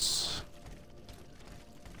France.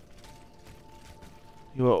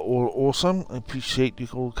 You are all awesome. I appreciate you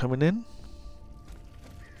all coming in.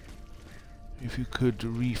 If you could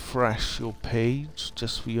refresh your page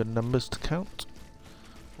just for your numbers to count,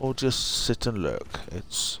 or just sit and lurk,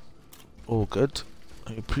 it's all good.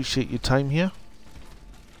 I appreciate your time here.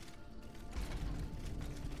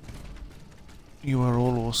 You are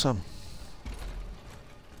all awesome.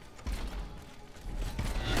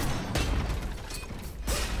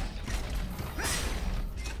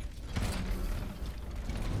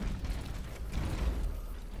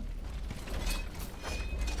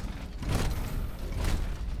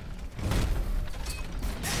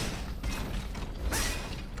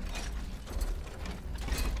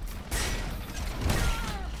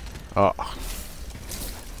 Oh.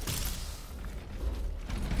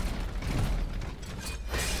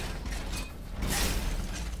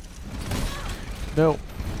 No.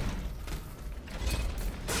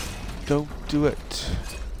 Don't do it.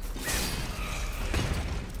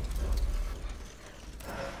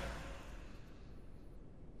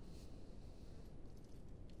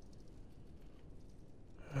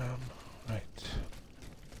 Right.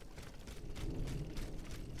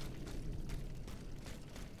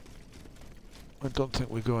 I don't think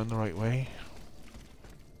we're going the right way.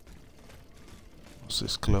 What's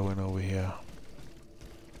this glowing over here?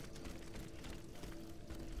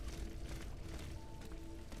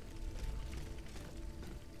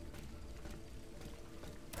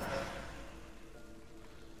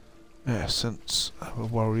 Essence of a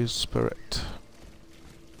warrior's spirit.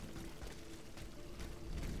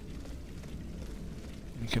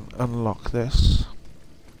 We can unlock this.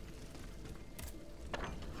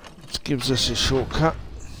 Which gives us a shortcut.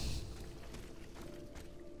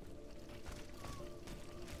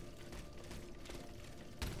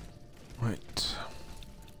 Right.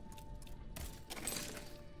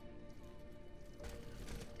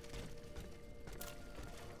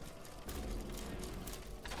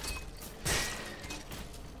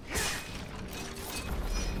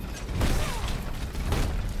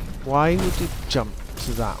 Why would it jump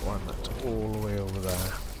to that one that's all the way over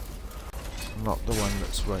there? Not the one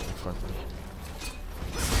that's right in front of me.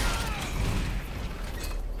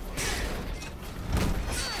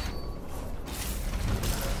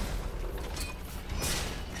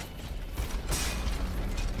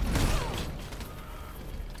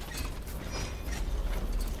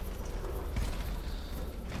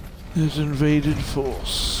 There's invaded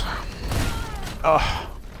force. Ah!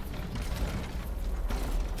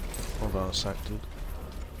 Hold on a sec, dude.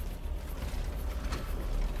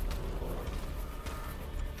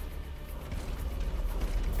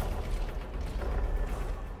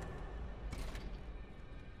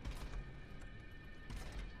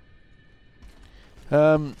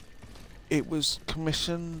 It was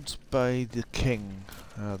commissioned by the king,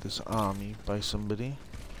 this army, by somebody.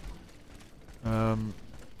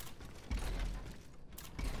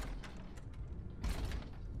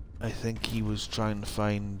 I think he was trying to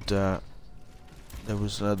find, there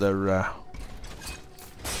was another,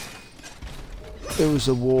 there was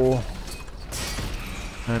a war,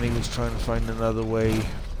 and he was trying to find another way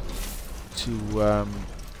to,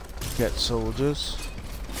 get soldiers.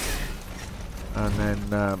 And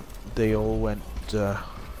then, they all went, I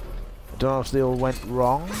don't know if they all went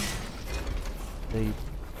wrong. They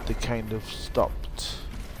kind of stopped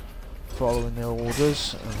following their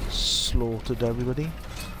orders and slaughtered everybody.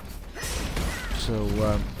 So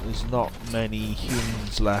there's not many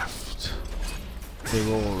humans left.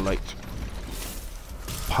 They're all like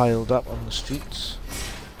piled up on the streets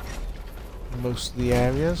in most of the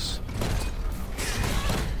areas.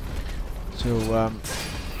 So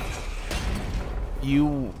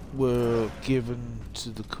you were given to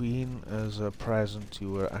the Queen as a present.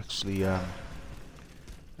 You were actually a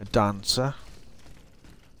dancer.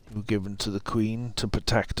 You were given to the Queen to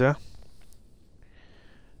protect her.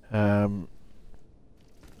 And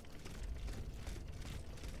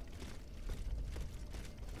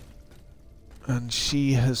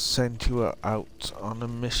she has sent you out on a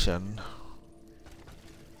mission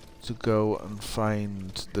to go and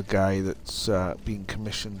find the guy that's being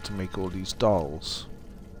commissioned to make all these dolls.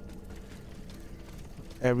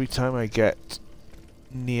 Every time I get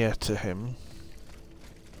near to him,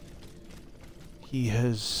 he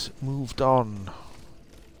has moved on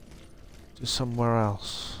to somewhere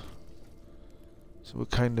else. So we're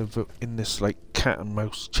kind of in this like cat and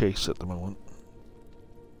mouse chase at the moment.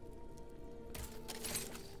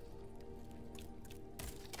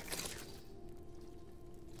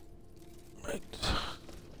 Right.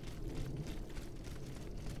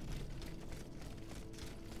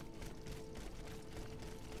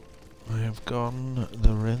 I have gone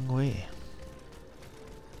the wrong way.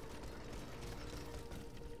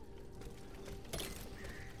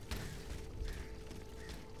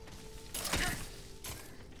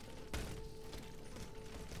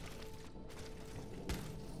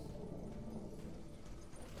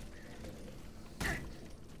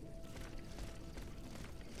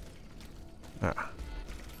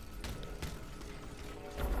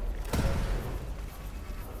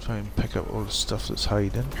 Try and pick up all the stuff that's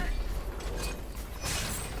hiding.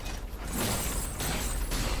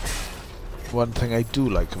 One thing I do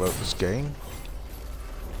like about this game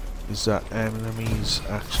is that enemies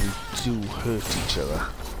actually do hurt each other.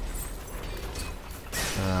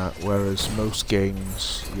 Whereas most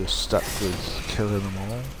games you're stuck with killing them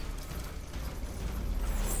all.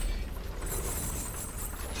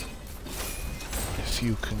 If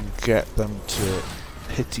you can get them to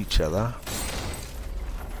hit each other,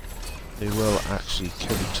 they will actually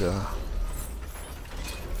kill each other.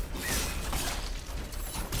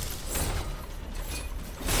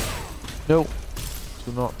 No!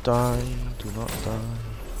 Do not die, do not die.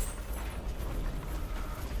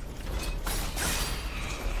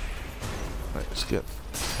 Right, let's get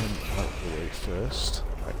him out of the way first.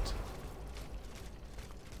 Right.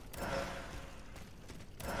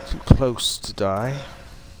 Too close to die.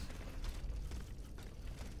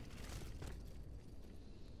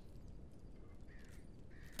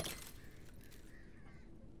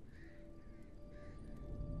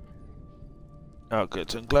 Oh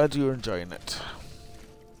good, I'm glad you're enjoying it.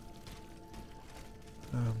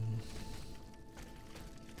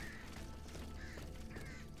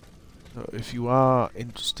 So if you are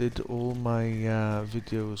interested, all my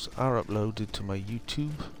videos are uploaded to my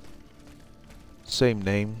YouTube. Same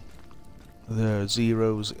name. The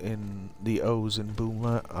zeros in the O's in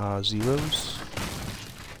Boomer are zeros.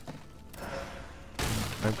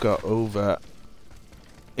 I've got over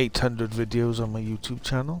 800 videos on my YouTube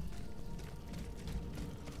channel.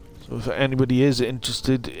 So if anybody is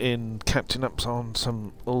interested in catching up on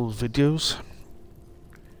some old videos,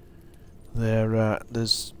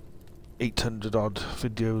 there's 800 odd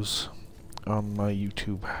videos on my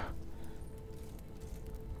YouTube.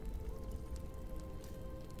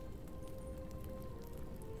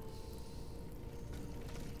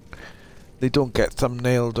 They don't get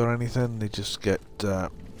thumbnailed or anything, they just get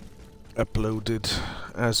uploaded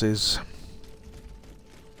as is.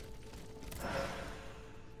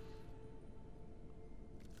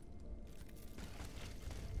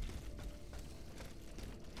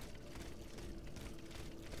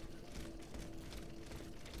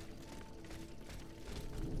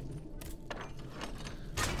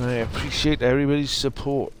 I appreciate everybody's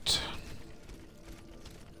support.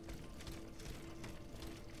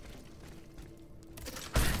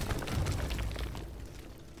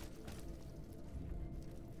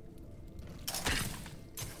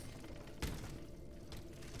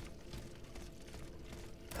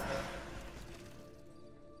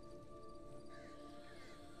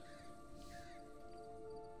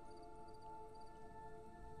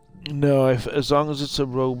 No, as long as it's a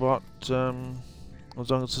robot, as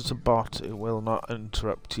long as it's a bot, it will not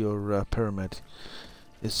interrupt your pyramid.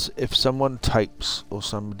 If someone types or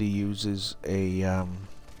somebody uses a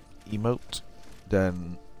emote,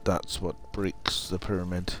 then that's what breaks the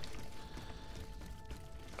pyramid.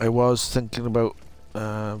 I was thinking about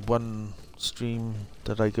one stream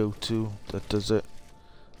that I go to that does it.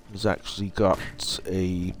 Has actually got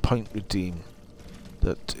a point redeem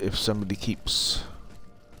that if somebody keeps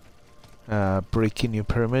breaking your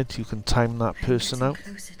pyramid, you can time that person out.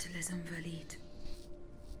 Closer to Les Invalides.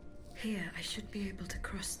 Here, I should be able to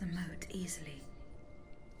cross the moat easily.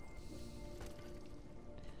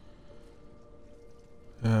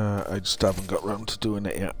 I just haven't got round to doing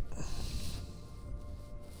it yet.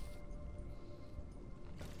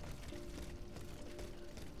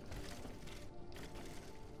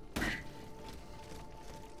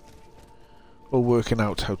 Or working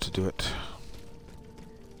out how to do it.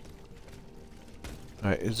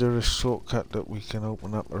 Right, is there a shortcut that we can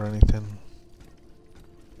open up or anything?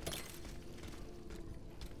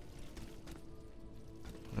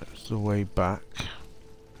 That's the way back.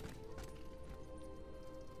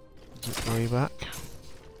 Is it the way back?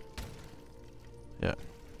 Yeah.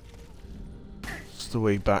 It's the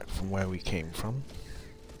way back from where we came from.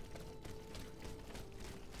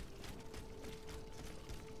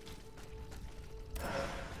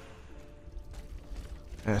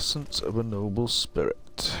 Essence of a noble spirit.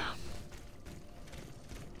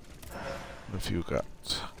 What have you got?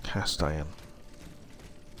 Cast iron.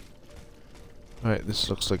 Right, this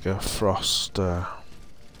looks like a frost.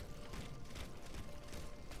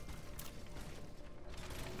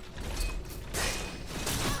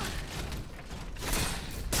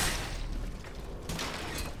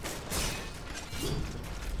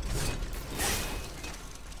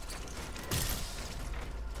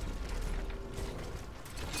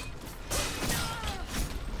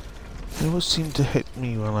 They always seem to hit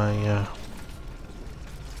me when I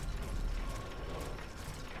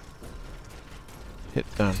hit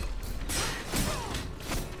them.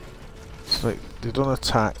 It's like they don't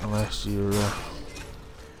attack unless you're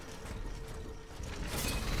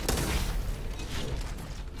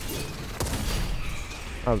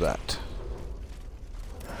how's that?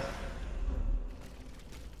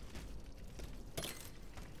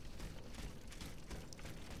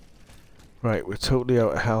 Right, we're totally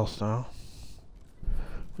out of health now,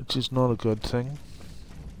 which is not a good thing.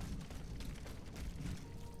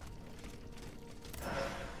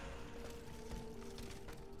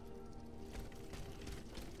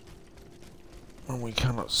 And we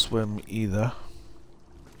cannot swim either.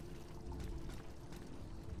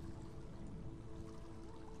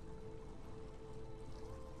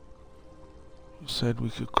 You said we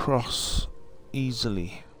could cross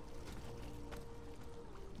easily.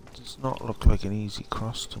 Does not look like an easy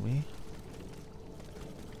cross to me.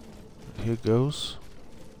 But here goes.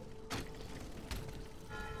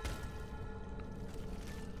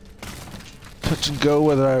 Touch and go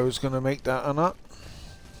whether I was going to make that or not.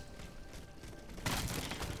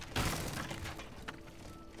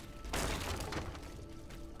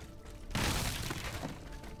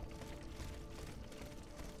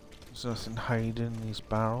 There's nothing hiding in these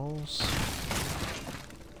barrels.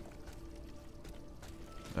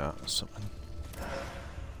 Ah, something.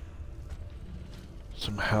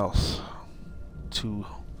 Some health. Two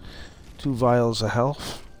vials of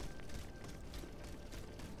health.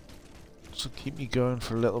 So keep me going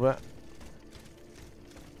for a little bit.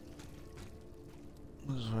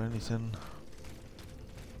 Is there anything?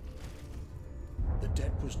 The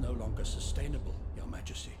debt was no longer sustainable, Your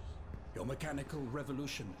Majesty. Your mechanical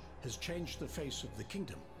revolution has changed the face of the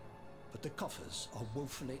kingdom, but the coffers are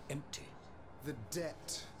woefully empty. The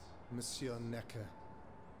debt, Monsieur Necker.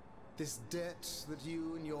 This debt that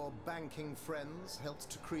you and your banking friends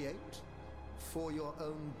helped to create for your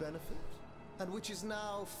own benefit, and which is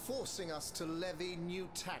now forcing us to levy new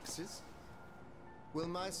taxes. Will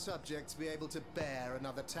my subjects be able to bear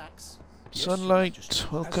another tax? Yes, Sunlight, Your Majesty.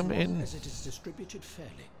 welcome as long in. as it is distributed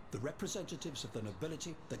fairly, the representatives of the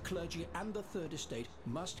nobility, the clergy, and the Third Estate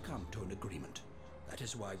must come to an agreement. That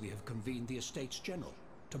is why we have convened the Estates General.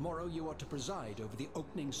 Tomorrow you are to preside over the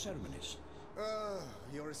opening ceremonies.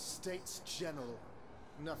 Your Estates General.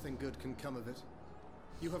 Nothing good can come of it.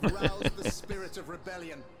 You have roused the spirit of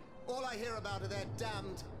rebellion. All I hear about are their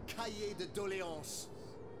damned cahiers de doléances.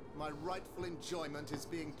 My rightful enjoyment is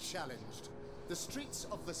being challenged. The streets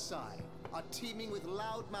of Versailles are teeming with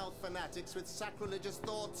loudmouth fanatics with sacrilegious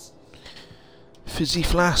thoughts. Fizzy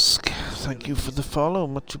Flask, thank you for the follow,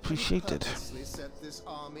 much appreciated. Purposely set this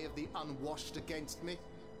army of the unwashed against me.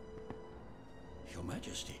 Your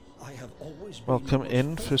Majesty, I have always been Welcome your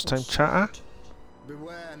in, faithful first time chatter. servant.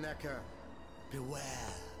 Beware, Necker. Beware.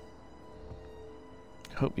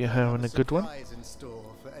 Hope you're having a good one. Surprise in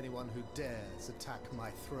store for anyone who dares attack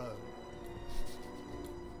my throne.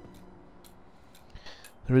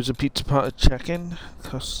 There is a pizza party check-in,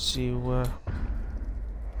 costs you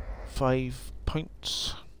 5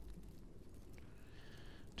 points.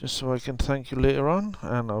 Just so I can thank you later on,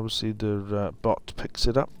 and obviously the bot picks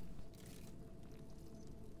it up.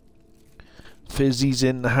 Fizzy's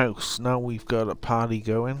in the house, now we've got a party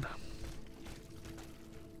going.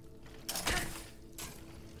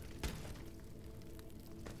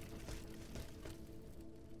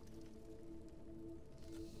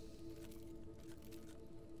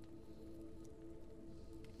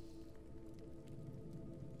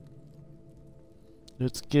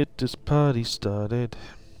 Let's get this party started.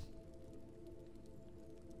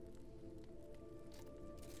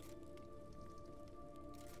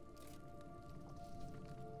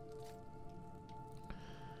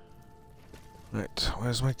 Right,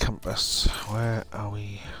 where's my compass? Where are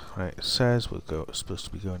we? Right, it says we're supposed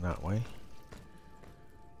to be going that way.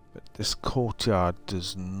 But this courtyard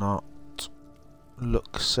does not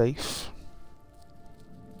look safe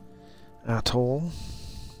at all.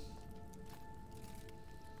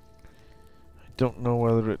 I don't know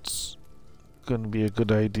whether it's going to be a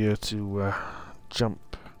good idea to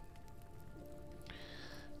jump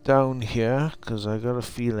down here, because I got a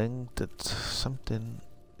feeling that something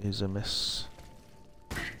is amiss.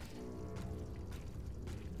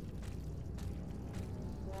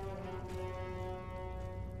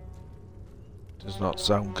 Does not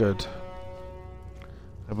sound good.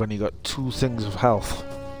 I've only got 2 things of health.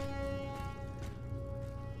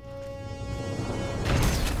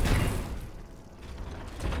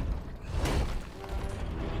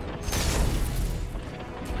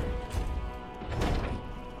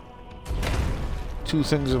 Two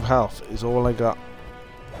things of health is all I got.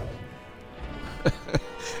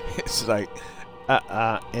 It's like,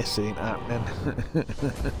 this ain't happening.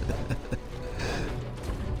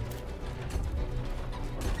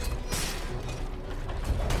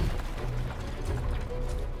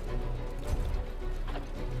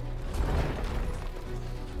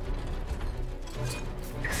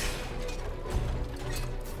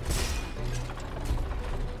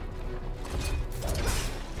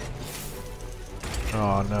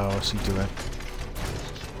 Oh no, what's he doing?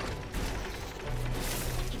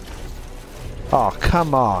 Oh,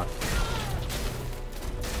 come on.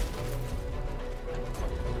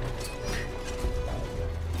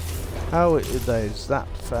 How is that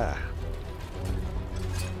fair?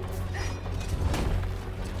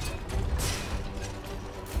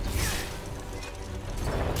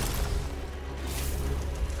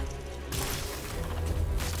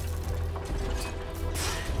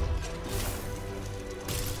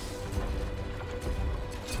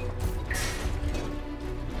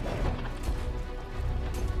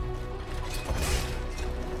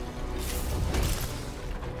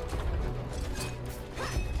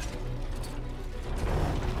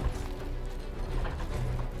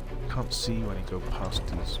 Can't see when you go past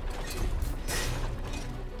these.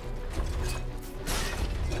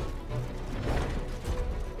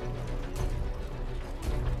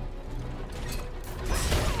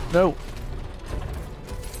 No.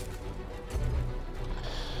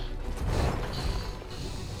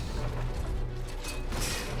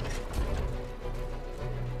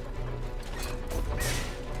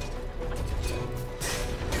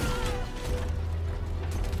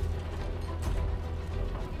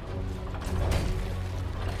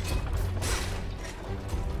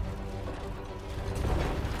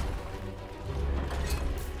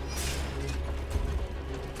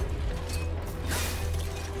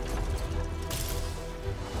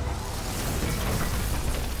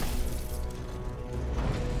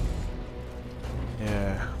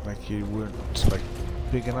 You weren't like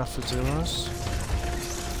big enough as it was.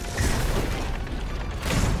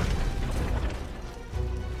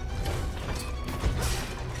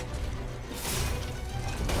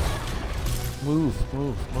 Move,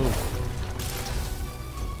 move, move.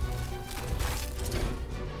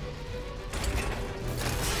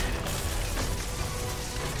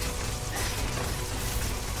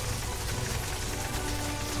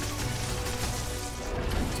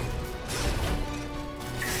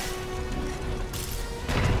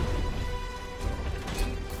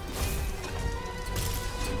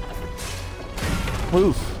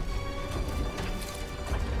 Move!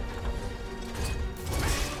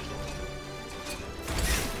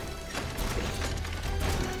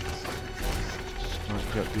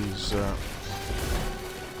 Might get these no.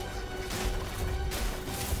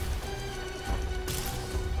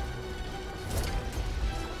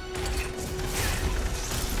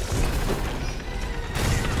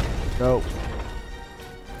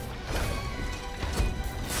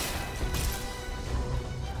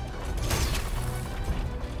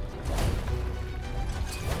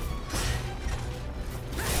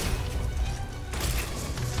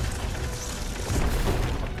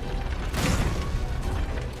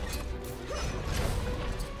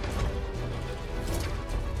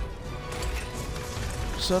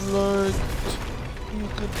 Sunlight, you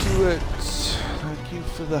can do it. Thank you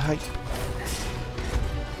for the hype.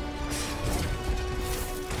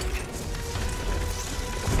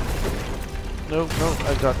 No,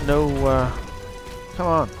 I got no, come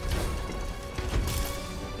on.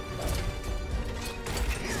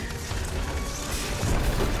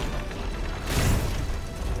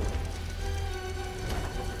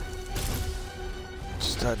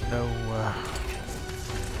 Just had no,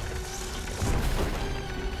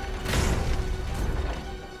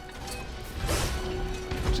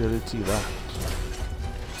 agility left.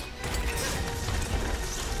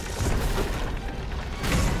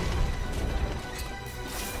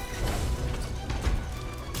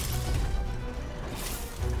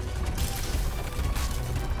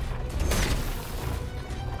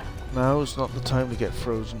 Now is not the time to get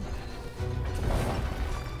frozen.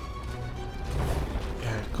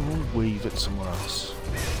 Yeah, go and weave it somewhere else.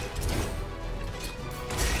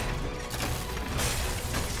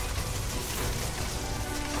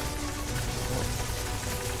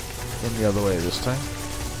 In the other way this time.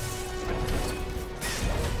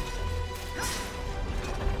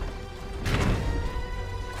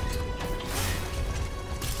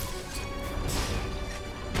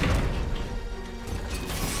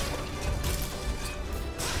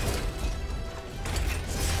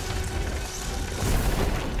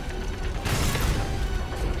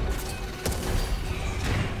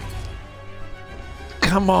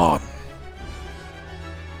 Come on!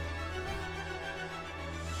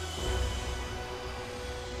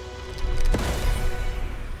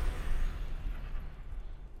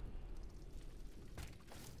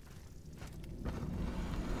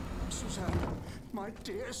 Suzanne, my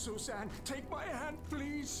dear Suzanne, take my hand,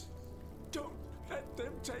 please. Don't let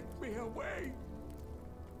them take me away.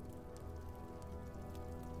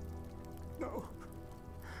 No.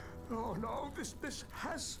 Oh no, this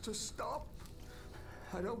has to stop.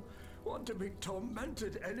 I don't want to be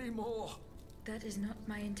tormented anymore. That is not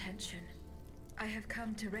my intention. I have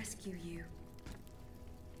come to rescue you.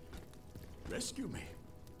 Rescue me?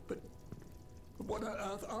 But what on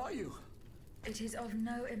earth are you? It is of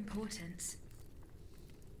no importance.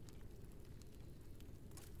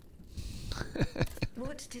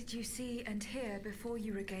 What did you see and hear before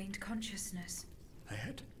you regained consciousness? I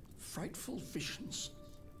had frightful visions,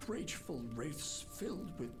 rageful wraiths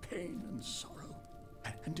filled with pain and sorrow.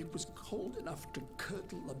 And it was cold enough to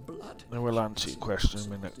curdle the blood. I will answer your question in a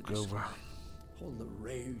minute, Grover. All the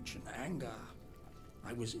rage and anger.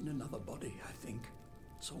 I was in another body, I think.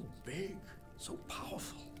 So big, so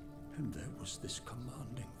powerful. And there was this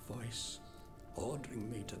commanding voice, ordering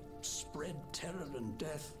me to spread terror and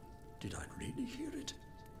death. Did I really hear it?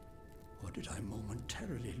 Or did I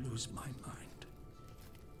momentarily lose my mind?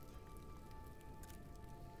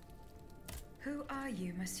 Who are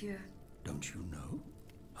you, monsieur? Don't you know?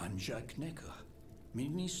 I'm Jacques Necker,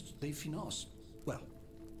 Ministre des Finances. Well,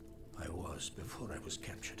 I was before I was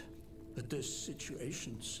captured. But this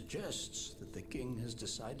situation suggests that the king has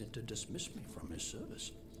decided to dismiss me from his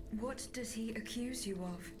service. What does he accuse you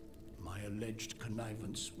of? My alleged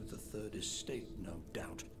connivance with the Third Estate, no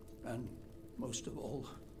doubt. And most of all,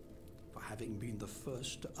 for having been the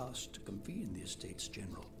first to ask to convene the Estates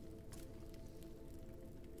General.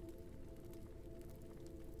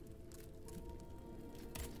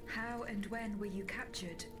 How and when were you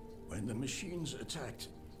captured? When the machines attacked,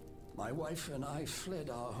 my wife and I fled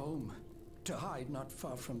our home to hide not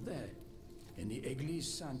far from there, in the Église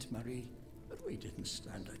Sainte-Marie. But we didn't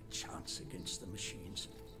stand a chance against the machines.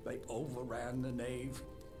 They overran the nave,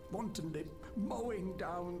 wantonly mowing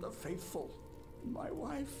down the faithful. My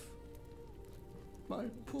wife, my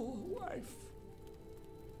poor wife,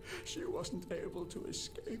 she wasn't able to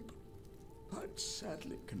escape. I'm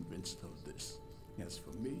sadly convinced of this. As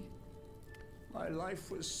for me, my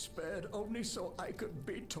life was spared only so I could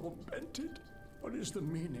be tormented. What is the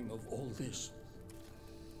meaning of all this?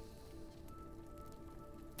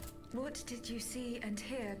 What did you see and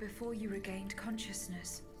hear before you regained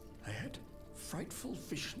consciousness? I had frightful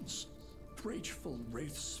visions, rageful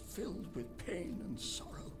wraiths filled with pain and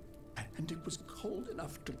sorrow. And it was cold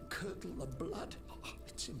enough to curdle the blood. Oh,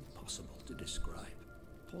 it's impossible to describe.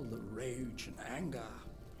 All the rage and anger.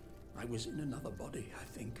 I was in another body, I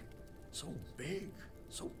think. So big,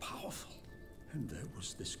 so powerful. And there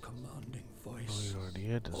was this commanding voice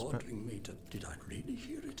ordering me to... Did I really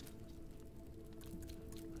hear it?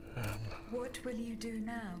 What will you do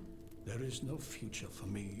now? There is no future for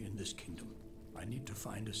me in this kingdom. I need to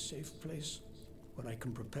find a safe place where I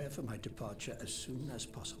can prepare for my departure as soon as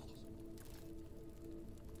possible.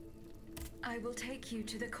 I will take you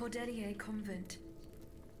to the Cordelier convent.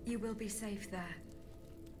 You will be safe there.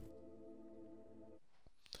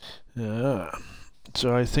 Yeah.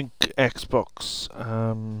 So I think Xbox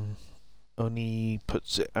only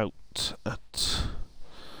puts it out at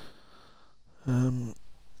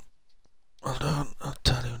hold on, I'll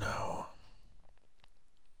tell you now.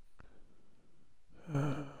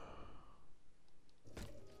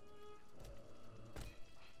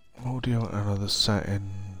 Audio and other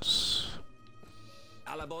settings.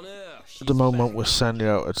 At the moment we're sending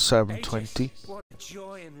out at 720. What a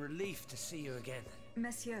joy and relief to see you again.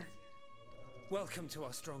 Monsieur. Welcome to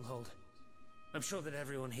our stronghold. I'm sure that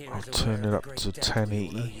everyone here I'll is turn aware it of the up great to debt we all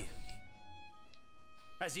owe 1080. you.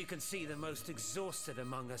 As you can see, the most exhausted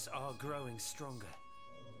among us are growing stronger.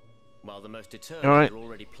 While the most determined Alright, are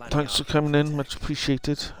already planning thanks for our coming in, counterattack. much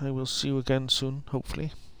appreciated. I will see you again soon,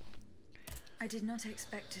 hopefully. I did not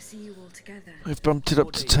expect to see you all together. I've bumped it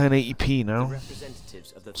up to 1080p The now.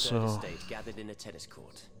 representatives of the Third So- Estate gathered in a tennis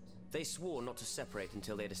court. They swore not to separate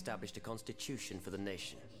until they had established a constitution for the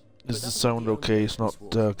nation. Is the sound okay? It's not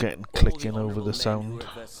getting clicking over the sound.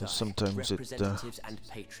 Sometimes it... Representatives and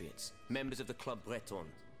patriots, members of the Club Breton,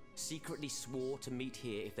 secretly swore to meet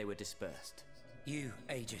here if they were dispersed. You,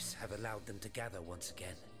 Aegis, have allowed them to gather once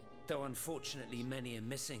again. Though unfortunately many are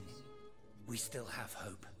missing, we still have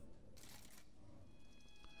hope.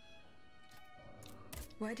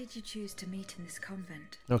 Why did you choose to meet in this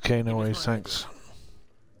convent? Okay, no It was worries, my thanks. idea.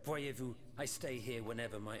 Voyez-vous, I stay here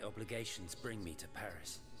whenever my obligations bring me to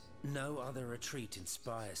Paris. No other retreat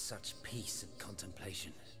inspires such peace and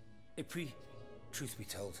contemplation. Et puis, truth be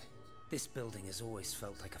told, this building has always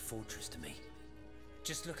felt like a fortress to me.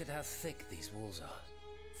 Just look at how thick these walls are.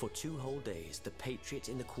 For 2 whole days, the patriots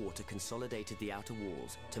in the quarter consolidated the outer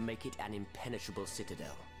walls to make it an impenetrable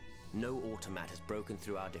citadel. No automat has broken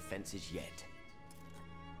through our defenses yet.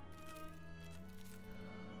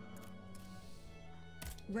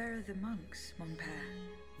 Where are the monks, mon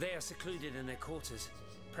père? They are secluded in their quarters,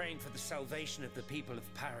 praying for the salvation of the people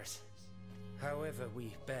of Paris. However,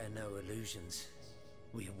 we bear no illusions.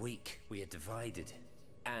 We are weak, we are divided.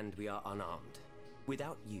 And we are unarmed.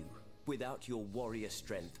 Without you, without your warrior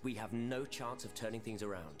strength, we have no chance of turning things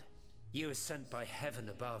around. You are sent by heaven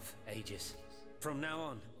above, Aegis. From now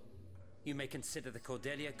on, you may consider the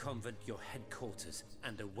Cordelia Convent your headquarters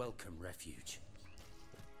and a welcome refuge.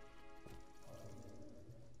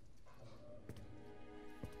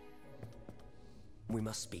 We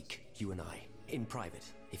must speak, you and I, in private,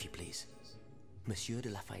 if you please. Monsieur de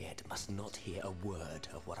Lafayette must not hear a word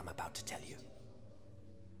of what I'm about to tell you.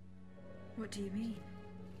 What do you mean?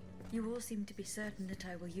 You all seem to be certain that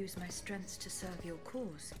I will use my strengths to serve your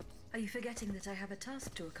cause. Are you forgetting that I have a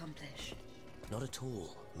task to accomplish? Not at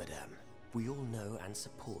all, madame. We all know and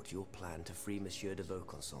support your plan to free Monsieur de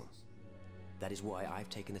Vaucanson. That is why I've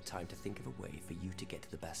taken the time to think of a way for you to get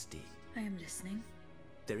to the Bastille. I am listening.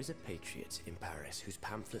 There is a patriot in Paris whose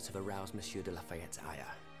pamphlets have aroused Monsieur de Lafayette's ire.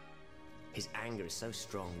 His anger is so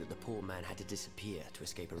strong that the poor man had to disappear to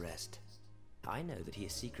escape arrest. I know that he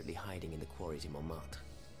is secretly hiding in the quarries in Montmartre.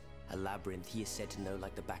 A labyrinth he is said to know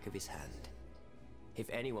like the back of his hand. If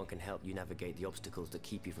anyone can help you navigate the obstacles that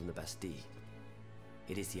keep you from the Bastille,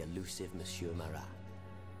 it is the elusive Monsieur Marat.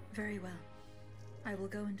 Very well. I will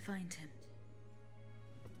go and find him.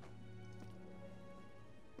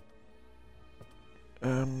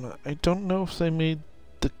 I don't know if they made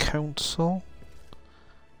the council.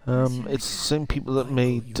 It's the same people that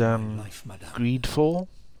made Greedfall.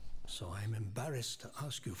 So I'm embarrassed to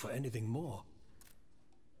ask you for anything more.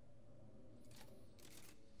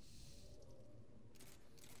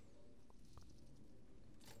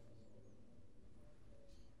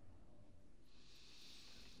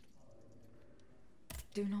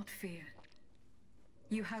 Do not fear.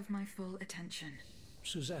 You have my full attention.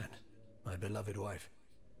 Suzanne, my beloved wife.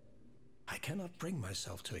 I cannot bring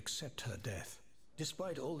myself to accept her death.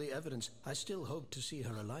 Despite all the evidence, I still hope to see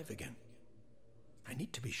her alive again. I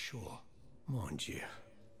need to be sure. Mon Dieu.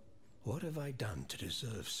 What have I done to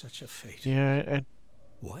deserve such a fate? Yeah, I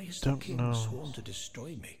Why is the don't king know sworn to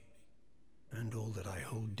destroy me? And all that I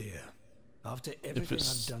hold dear. After if everything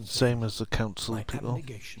it's I've done for same him, as the council my people.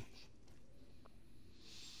 abnegation.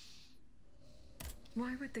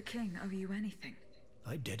 Why would the king owe you anything?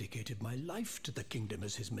 I dedicated my life to the kingdom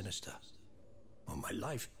as his minister. Oh, my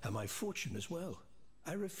life and my fortune as well.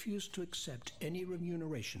 I refused to accept any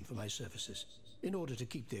remuneration for my services in order to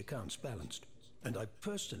keep the accounts balanced. And I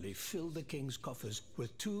personally filled the king's coffers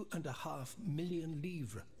with 2.5 million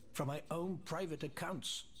livres from my own private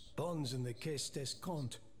accounts. Bonds in the Caisse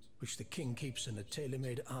d'Escompte, which the king keeps in a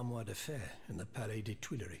tailor-made armoire d'affaires in the Palais des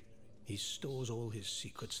Tuileries. He stores all his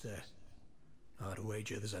secrets there. I'd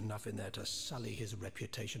wager there's enough in there to sully his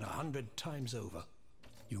reputation 100 times over.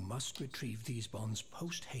 You must retrieve these bonds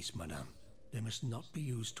post-haste, madame. They must not be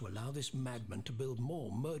used to allow this madman to build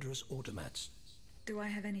more murderous automats. Do I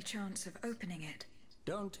have any chance of opening it?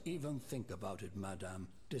 Don't even think about it, madame.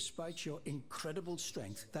 Despite your incredible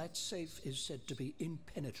strength, that safe is said to be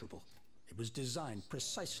impenetrable. It was designed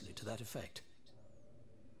precisely to that effect.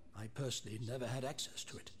 I personally never had access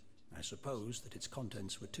to it. I suppose that its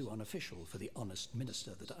contents were too unofficial for the honest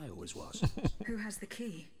minister that I always was. Who has the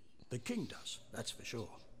key? The king does, that's for sure.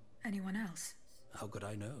 Anyone else? How could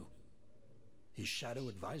I know? His shadow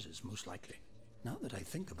advisors, most likely. Now that I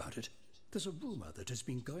think about it, there's a rumor that has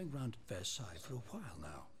been going round Versailles for a while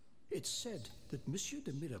now. It's said that Monsieur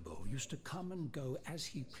de Mirabeau used to come and go as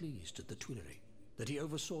he pleased at the Tuileries, that he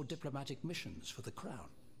oversaw diplomatic missions for the crown.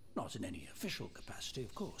 Not in any official capacity,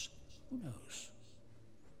 of course. Who knows?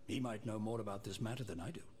 He might know more about this matter than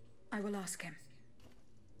I do. I will ask him.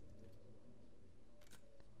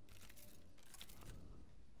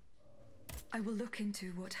 I will look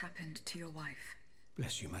into what happened to your wife.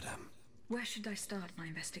 Bless you, madame. Where should I start my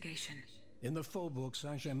investigation? In the Faubourg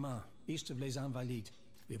Saint-Germain, east of Les Invalides.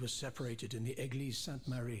 We were separated in the Église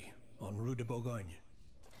Sainte-Marie, on Rue de Bourgogne.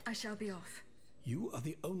 I shall be off. You are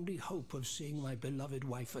the only hope of seeing my beloved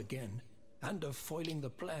wife again, and of foiling the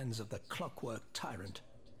plans of the clockwork tyrant.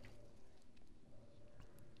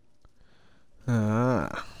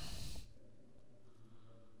 Ah.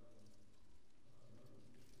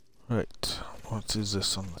 Right, what is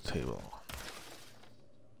this on the table?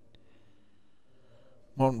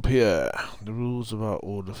 Montpierre, the rules of our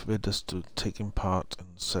order forbid us to taking part in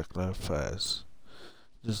secular affairs.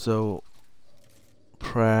 It is though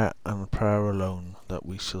prayer and prayer alone that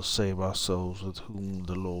we shall save our souls, with whom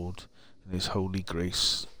the Lord in his holy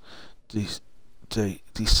grace decides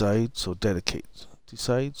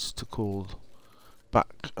to call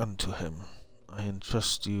back unto him. I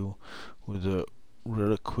entrust you with the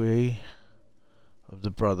reliquary of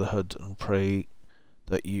the Brotherhood, and pray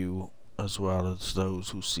that you, as well as those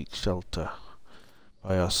who seek shelter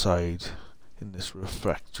by our side in this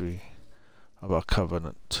refractory of our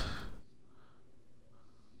covenant,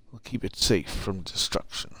 will keep it safe from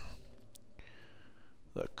destruction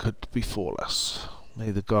that could befall us.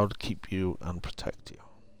 May the God keep you and protect you.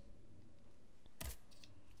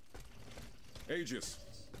 Aegis,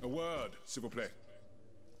 a word, s'il vous plaît.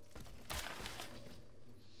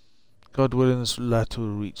 God willing, this letter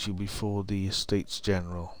will reach you before the Estates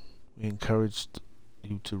General. We encouraged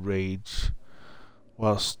you to rage,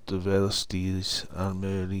 whilst the Velestes and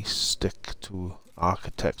merely stick to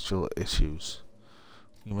architectural issues.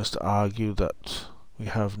 We must argue that we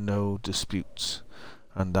have no disputes,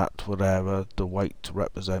 and that whatever the white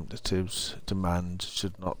representatives demand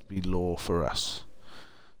should not be law for us.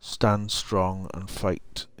 Stand strong and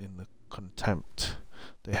fight in the contempt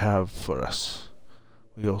they have for us.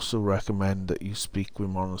 We also recommend that you speak with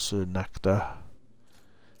Monsieur Nectar.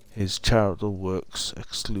 His charitable works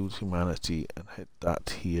exclude humanity, and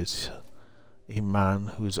that he is a man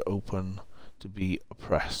who is open to be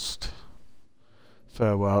oppressed.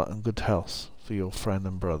 Farewell and good health for your friend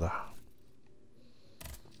and brother.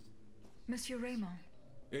 Monsieur Raymond.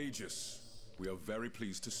 Aegis, we are very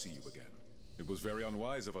pleased to see you again. It was very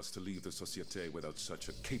unwise of us to leave the Société without such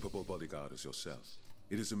a capable bodyguard as yourself.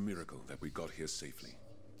 It is a miracle that we got here safely.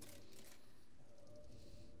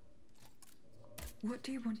 What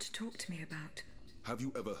do you want to talk to me about? Have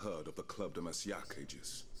you ever heard of the Club de Massiac,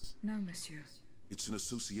 Aegis? No, monsieur. It's an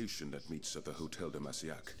association that meets at the Hotel de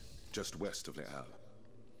Massiac, just west of Les Halles.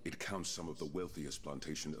 It counts some of the wealthiest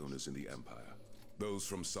plantation owners in the Empire. Those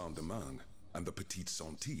from Saint-Domingue and the Petite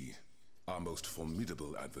Santé, our most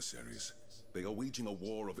formidable adversaries. They are waging a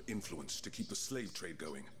war of influence to keep the slave trade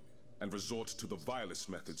going, and resort to the vilest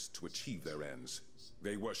methods to achieve their ends.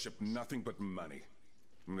 They worship nothing but money.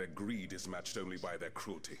 Their greed is matched only by their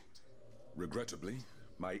cruelty. Regrettably,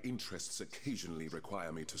 my interests occasionally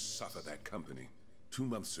require me to suffer their company. 2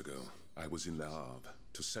 months ago, I was in Le Havre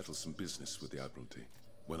to settle some business with the Admiralty,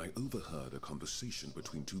 when I overheard a conversation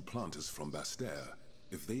between two planters from Bastère.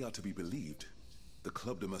 If they are to be believed, the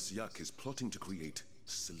Club de Massiac is plotting to create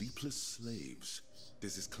sleepless slaves,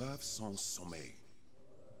 des esclaves sans sommeil.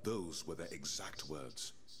 Those were their exact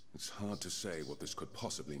words. It's hard to say what this could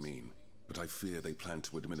possibly mean, but I fear they plan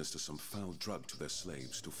to administer some foul drug to their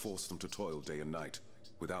slaves to force them to toil day and night,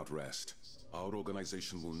 without rest. Our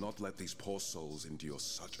organization will not let these poor souls endure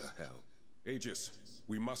such a hell. Aegis,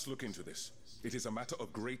 we must look into this. It is a matter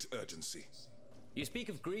of great urgency. You speak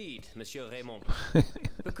of greed, Monsieur Raymond.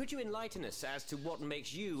 But could you enlighten us as to what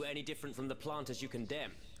makes you any different from the planters you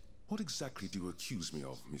condemn? What exactly do you accuse me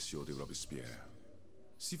of, Monsieur de Robespierre?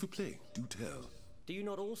 S'il vous plaît, do tell. Do you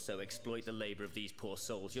not also exploit the labor of these poor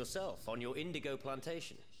souls yourself on your indigo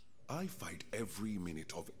plantation? I fight every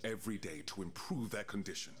minute of every day to improve their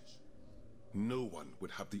condition. No one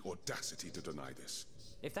would have the audacity to deny this.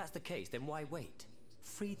 If that's the case, then why wait?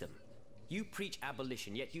 Free them. You preach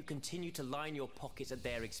abolition, yet you continue to line your pockets at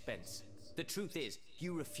their expense. The truth is,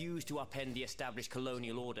 you refuse to upend the established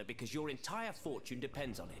colonial order because your entire fortune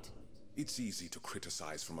depends on it. It's easy to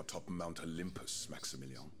criticize from atop Mount Olympus,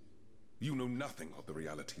 Maximilian. You know nothing of the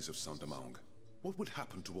realities of Saint-Domingue. What would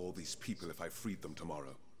happen to all these people if I freed them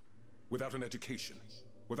tomorrow? Without an education,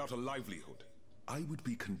 without a livelihood, I would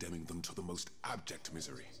be condemning them to the most abject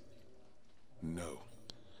misery. No.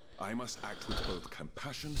 I must act with both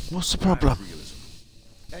compassion What's the problem? and realism.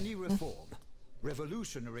 Any reform,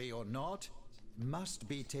 revolutionary or not, must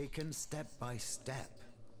be taken step by step,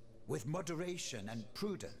 with moderation and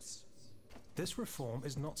prudence. This reform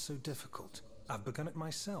is not so difficult. I've begun it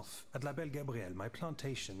myself at La Belle Gabrielle, my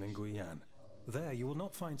plantation in Guyane. There you will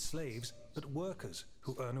not find slaves, but workers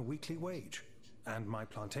who earn a weekly wage. And my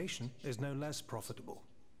plantation is no less profitable.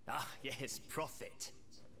 Ah, yes, profit.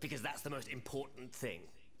 Because that's the most important thing.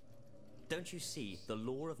 Don't you see, the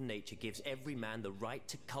law of nature gives every man the right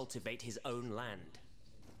to cultivate his own land.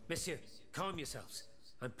 Monsieur, calm yourselves.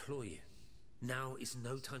 I implore you. Now is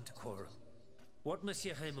no time to quarrel. What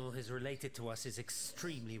Monsieur Raymond has related to us is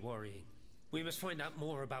extremely worrying. We must find out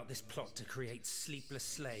more about this plot to create sleepless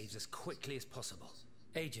slaves as quickly as possible.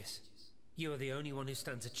 Aegis, you are the only one who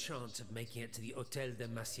stands a chance of making it to the Hôtel de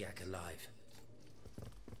Massiac alive.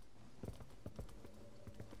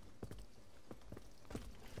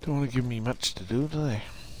 Don't want to give me much to do, do they?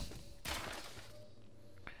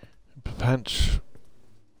 Perpence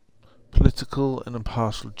Political and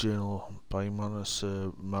Impartial Journal by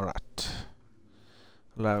Monsieur Marat,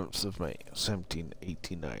 11th of May,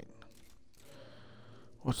 1789.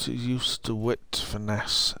 What is use to wit,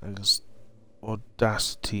 finesse,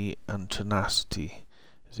 audacity and tenacity,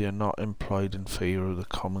 if they are not employed in favour of the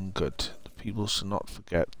common good? The people should not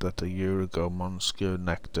forget that a year ago Monsieur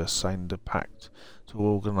Nectar signed a pact to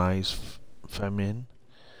organise famine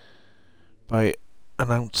by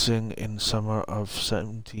announcing in summer of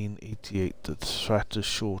 1788 that the threat of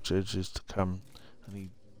shortage is to come, and he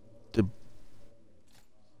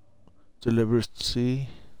deliberately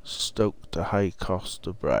stoked a high cost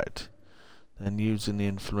of bread, then using the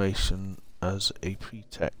inflation as a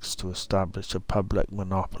pretext to establish a public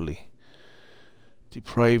monopoly,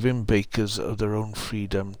 depriving bakers of their own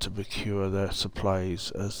freedom to procure their supplies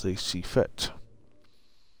as they see fit.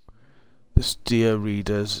 This, dear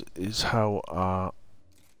readers, is how our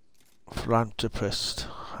philanthropist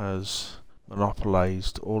has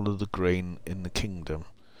monopolized all of the grain in the kingdom.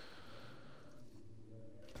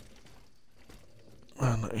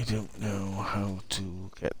 And I don't know how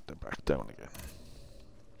to get them back down again.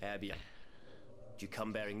 Eh bien. Do you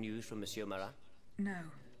come bearing news from Monsieur Marat? No,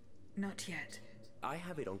 not yet. I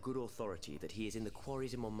have it on good authority that he is in the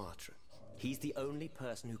quarries in Montmartre. He's the only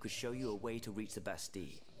person who could show you a way to reach the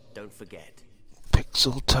Bastille. Don't forget.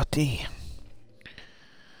 Pixel Tutty.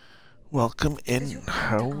 Welcome in.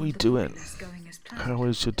 How are we doing? How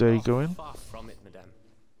is your day going? Far from it, madame.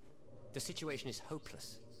 The situation is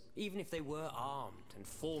hopeless. Even if they were armed and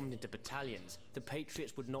formed into battalions, the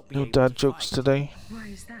Patriots would not be No able dad to jokes fight. today? Why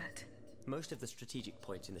is that? Most of the strategic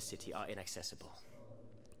points in the city are inaccessible.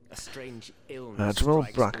 A strange illness Admiral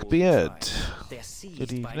strikes all the Blackbeard. time. They are Good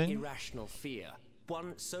seized by evening. irrational fear.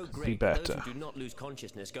 One so Be great that those better. who do not lose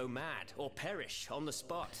consciousness go mad or perish on the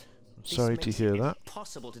spot. This Sorry to makes hear it that.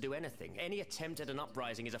 impossible to do anything. Any attempt at an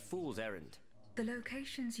uprising is a fool's errand. The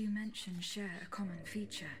locations you mention share a common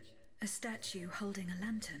feature. A statue holding a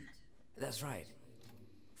lantern. That's right.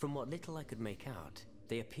 From what little I could make out,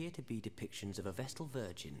 they appear to be depictions of a Vestal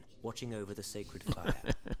Virgin watching over the sacred fire.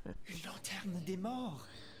 Lanterne des morts.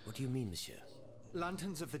 What do you mean, monsieur?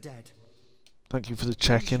 Lanterns of the dead. Thank you for the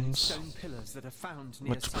Ancient check-ins. stone pillars that are found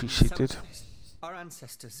near Much some appreciated. cemeteries. Our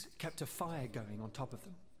ancestors kept a fire going on top of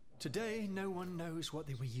them. Today, no one knows what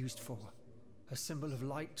they were used for. A symbol of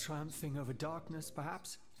light triumphing over darkness,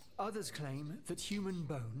 perhaps? Others claim that human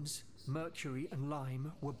bones, mercury and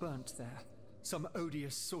lime, were burnt there. Some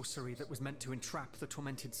odious sorcery that was meant to entrap the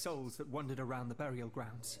tormented souls that wandered around the burial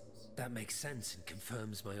grounds. That makes sense and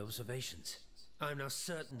confirms my observations. I am now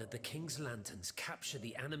certain that the King's lanterns capture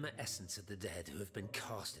the anima essence of the dead who have been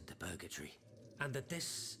cast into purgatory. And that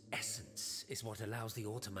this essence is what allows the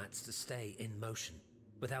automats to stay in motion,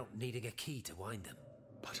 without needing a key to wind them.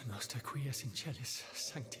 Pater noster qui es in celis,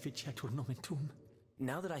 sanctificetur nomen tuum.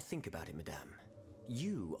 Now that I think about it, madame,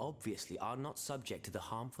 you obviously are not subject to the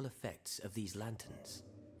harmful effects of these lanterns.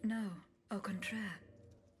 No, au contraire.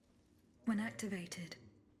 When activated,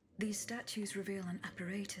 these statues reveal an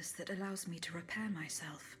apparatus that allows me to repair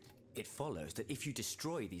myself. It follows that if you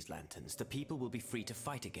destroy these lanterns, the people will be free to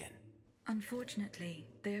fight again. Unfortunately,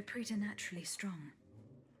 they are preternaturally strong.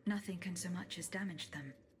 Nothing can so much as damage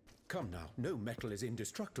them. Come now, no metal is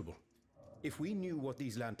indestructible. If we knew what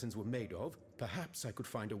these lanterns were made of, perhaps I could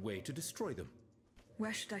find a way to destroy them.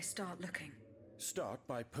 Where should I start looking? Start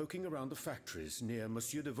by poking around the factories near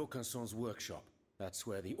Monsieur de Vaucanson's workshop. That's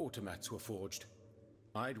where the automats were forged.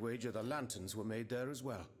 I'd wager the lanterns were made there as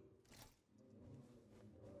well.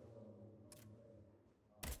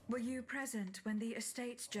 Were you present when the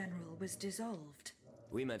Estates General was dissolved?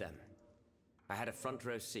 Oui, madame. I had a front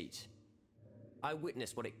row seat. I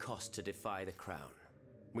witnessed what it cost to defy the crown.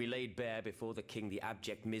 We laid bare before the king the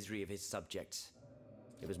abject misery of his subjects.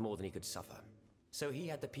 It was more than he could suffer. So he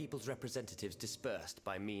had the people's representatives dispersed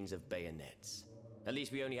by means of bayonets. At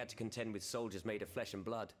least we only had to contend with soldiers made of flesh and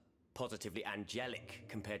blood. Positively angelic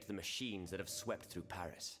compared to the machines that have swept through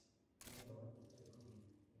Paris.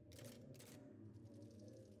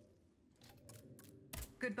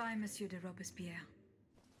 Goodbye, Monsieur de Robespierre.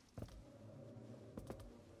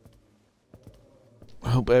 I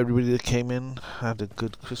hope everybody that came in had a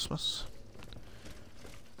good Christmas.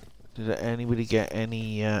 Did anybody get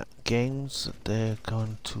any games that they're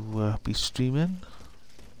going to be streaming?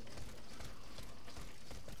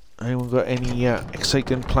 Anyone got any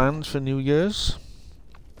exciting plans for New Year's?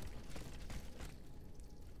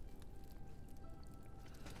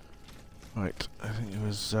 Right, I think it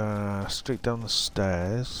was straight down the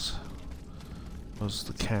stairs was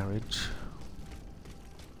the carriage.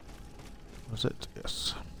 Was it?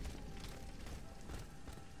 Yes.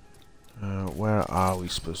 Where are we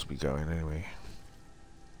supposed to be going anyway?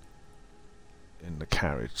 In the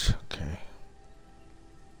carriage, okay.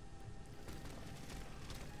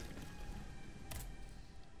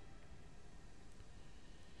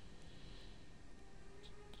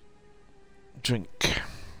 Drink.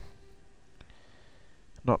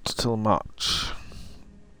 Not till March.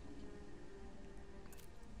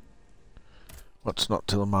 What's not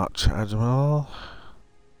till March, Admiral?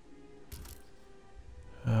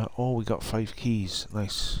 Oh, we got 5 keys.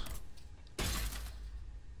 Nice.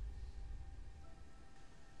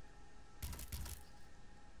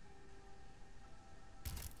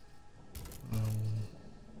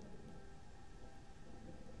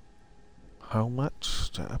 How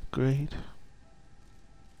much to upgrade?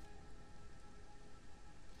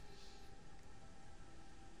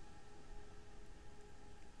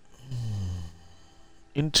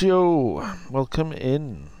 Intio, welcome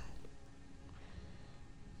in.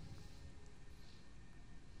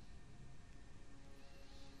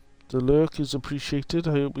 The lurk is appreciated.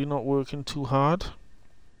 I hope you're not working too hard.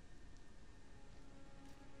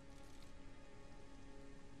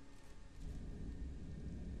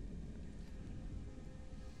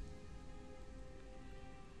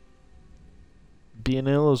 Being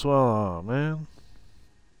ill as well, oh, man.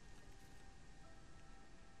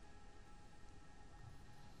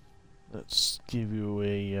 Let's give you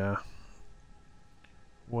a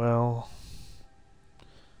well,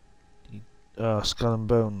 Skull and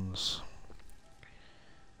Bones.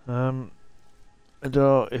 I don't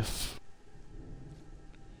know if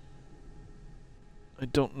I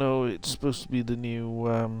don't know. It's supposed to be the new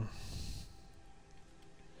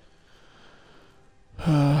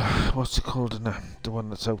what's it called now? The one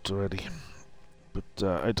that's out already, but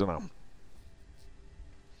I don't know.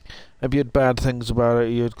 Have you had bad things about it?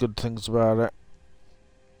 You had good things about it?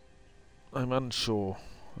 I'm unsure.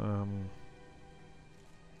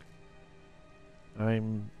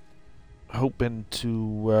 I'm hoping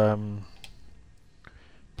to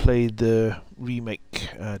play the remake,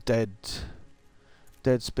 Dead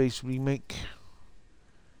Space remake.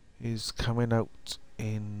 Is coming out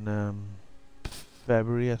in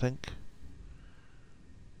February, I think.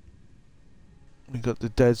 We got the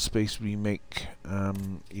Dead Space remake.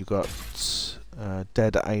 You got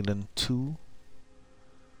Dead Island 2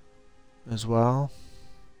 as well.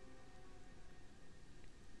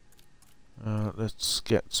 Let's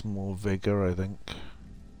get some more vigor, I think.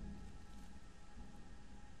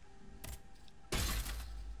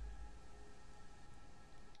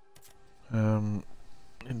 In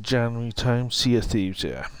January time, Sea of Thieves,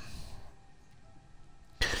 yeah.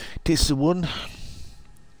 This is the one.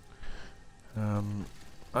 I'm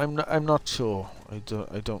not sure.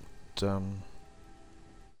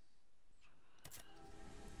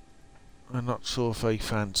 I'm not sure if I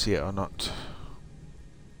fancy it or not.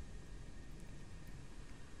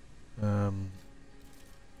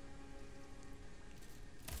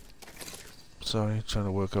 Sorry, trying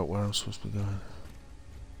to work out where I'm supposed to be going.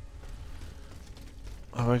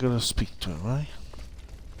 Have I got to speak to him, right?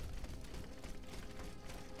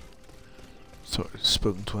 Thought I'd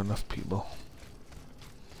spoken to enough people.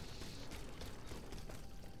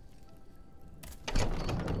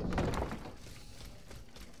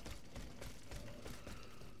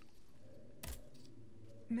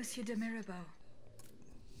 Monsieur de Mirabeau.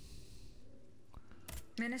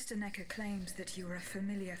 Minister Necker claims that you were a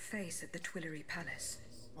familiar face at the Tuileries Palace.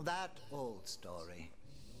 That old story.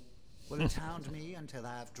 Will it hound me until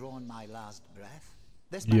I have drawn my last breath?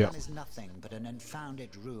 This man is nothing but an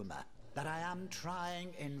unfounded rumor that I am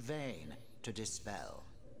trying in vain to dispel.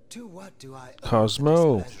 To what do I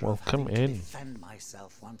Cosmo, welcome in. Defend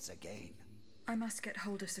myself once again. I must get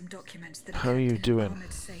hold of some documents that How are you doing?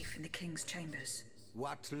 Safe in the king's chambers.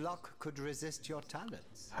 What luck could resist your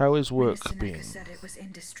talents? How is work Minister been? Necker said it was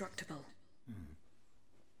indestructible.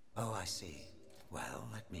 Oh, I see. Well,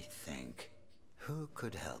 let me think. Who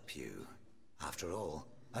could help you? After all,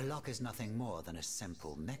 a lock is nothing more than a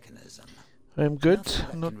simple mechanism. I'm good, Nothing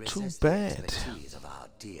that not can too resist the bad. expertise of our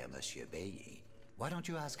dear Monsieur Bailly. Why don't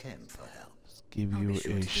you ask him for help? Give you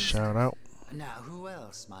a shout out. Now, who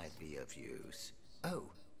else might be of use? Oh,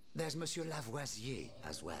 there's Monsieur Lavoisier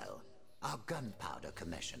as well, our gunpowder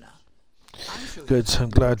commissioner. Sure Good, I'm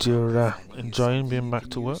glad you're enjoying being back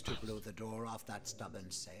to work. To blow the door off that stubborn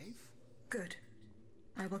safe. Good.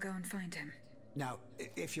 I will go and find him. Now,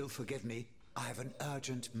 if you'll forgive me, I have an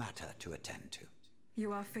urgent matter to attend to.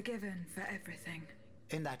 You are forgiven for everything.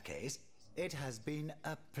 In that case, it has been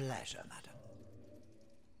a pleasure, madam.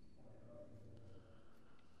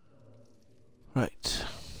 Right.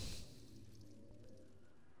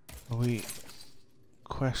 Are we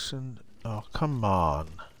questioned? Oh, come on.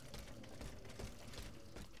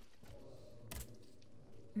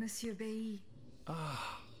 Monsieur Bailly.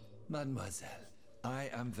 Ah, mademoiselle.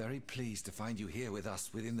 I am very pleased to find you here with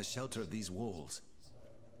us within the shelter of these walls.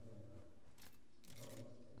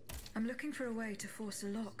 I'm looking for a way to force a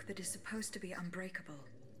lock that is supposed to be unbreakable.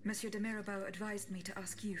 Monsieur de Mirabeau advised me to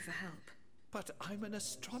ask you for help. But I'm an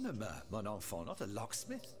astronomer, mon enfant, not a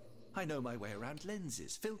locksmith. I know my way around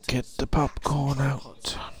lenses, filters... Get the popcorn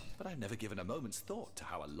out. But I've never given a moment's thought to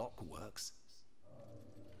how a lock works.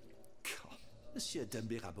 God, Monsieur de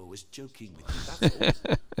Mirabeau was joking with you, that's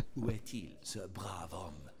all. Où est-il, ce brave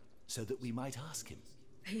homme, so that we might ask him?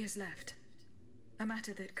 He has left. A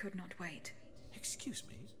matter that could not wait. Excuse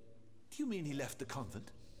me? Do you mean he left the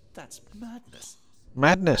convent? That's madness.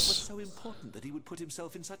 Madness. What's so important that he would put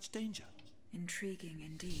himself in such danger? Intriguing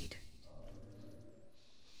indeed.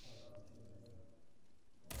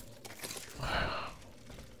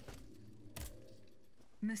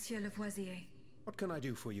 Monsieur Lavoisier. What can I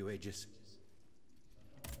do for you, Aegis?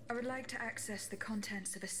 I would like to access the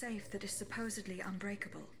contents of a safe that is supposedly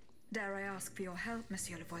unbreakable. Dare I ask for your help,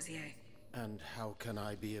 Monsieur Lavoisier? And how can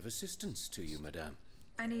I be of assistance to you, madame?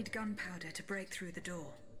 I need gunpowder to break through the door.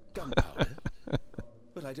 Gunpowder?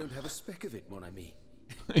 But I don't have a speck of it, mon ami.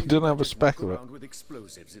 You don't have a speck of it? Around with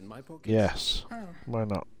explosives in my pockets. Yes. Oh. Why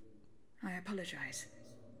not? I apologize.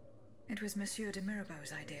 It was Monsieur de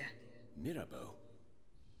Mirabeau's idea. Mirabeau?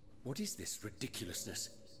 What is this ridiculousness?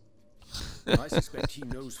 I suspect he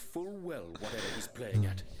knows full well whatever he's playing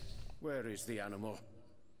at. Where is the animal?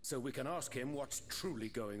 So we can ask him what's truly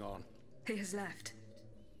going on. He has left.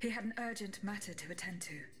 He had an urgent matter to attend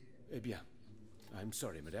to. Eh bien, I'm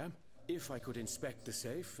sorry, madame. If I could inspect the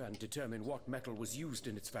safe and determine what metal was used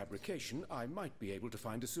in its fabrication, I might be able to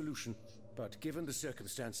find a solution. But given the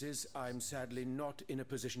circumstances, I'm sadly not in a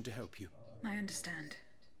position to help you. I understand.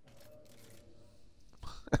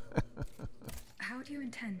 How do you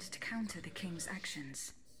intend to counter the king's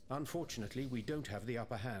actions? Unfortunately, we don't have the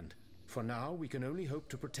upper hand. For now, we can only hope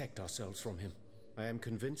to protect ourselves from him. I am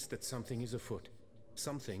convinced that something is afoot.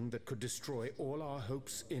 Something that could destroy all our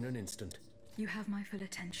hopes in an instant. You have my full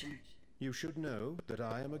attention. You should know that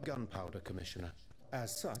I am a gunpowder commissioner.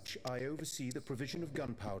 As such, I oversee the provision of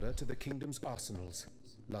gunpowder to the kingdom's arsenals,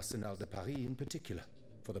 l'Arsenal de Paris in particular.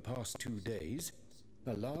 For the past 2 days,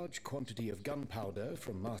 a large quantity of gunpowder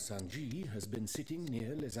from Marsangy has been sitting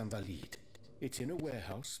near Les Invalides. It's in a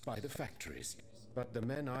warehouse by the factories, but the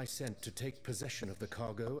men I sent to take possession of the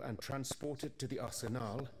cargo and transport it to the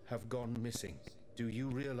Arsenal have gone missing. Do you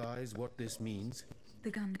realize what this means?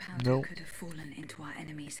 The gunpowder could have fallen into our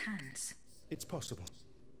enemy's hands. It's possible.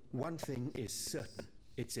 One thing is certain.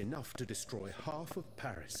 It's enough to destroy half of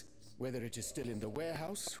Paris. Whether it is still in the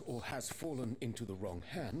warehouse or has fallen into the wrong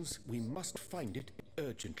hands, we must find it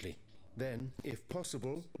urgently. Then, if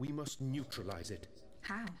possible, we must neutralize it.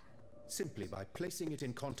 How? Simply by placing it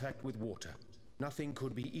in contact with water. Nothing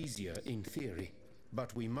could be easier in theory,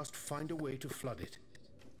 but we must find a way to flood it.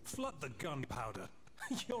 Flood the gunpowder?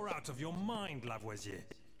 You're out of your mind, Lavoisier.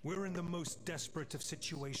 We're in the most desperate of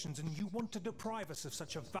situations, and you want to deprive us of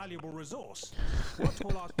such a valuable resource. What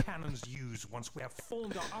will our cannons use once we have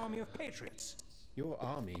formed our army of patriots? Your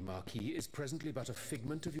army, Marquis, is presently but a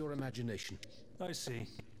figment of your imagination. I see.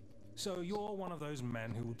 So you're one of those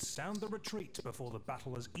men who would sound the retreat before the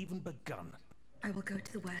battle has even begun. I will go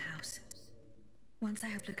to the warehouse. Once I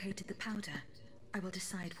have located the powder, I will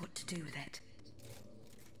decide what to do with it.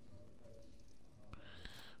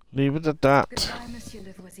 Leave it at that. Goodbye, Monsieur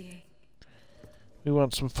Lavoisier. We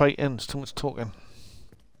want some fighting. It's too much talking.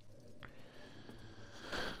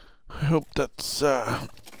 I hope that's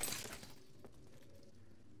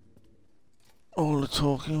all the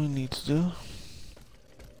talking we need to do.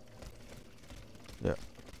 Yeah.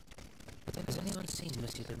 Has anyone seen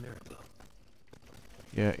Monsieur de Mirabeau?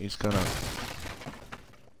 Yeah, he's gone out.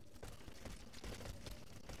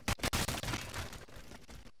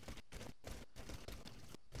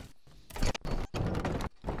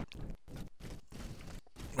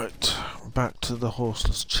 Right, back to the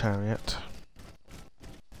horseless chariot.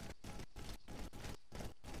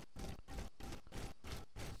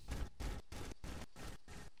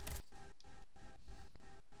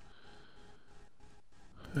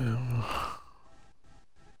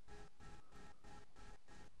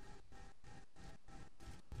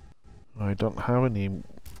 I don't have any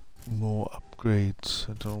more upgrades.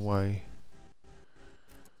 I don't know why.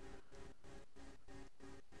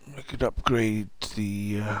 I could upgrade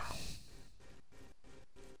the I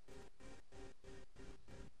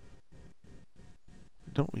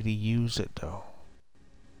don't really use it though.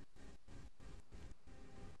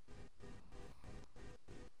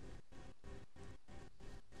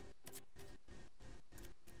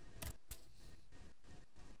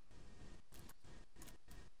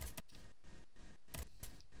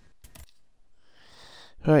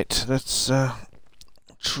 Right, let's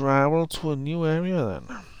travel to a new area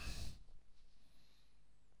then.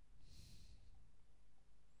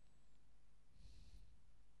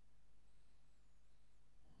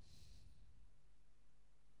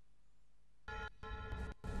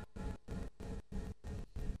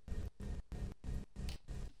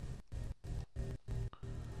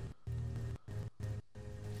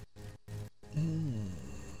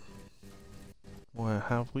 Where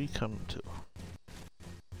have we come to?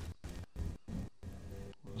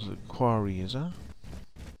 The quarry, is it?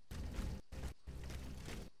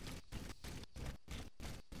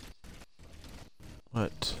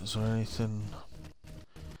 Right, is there anything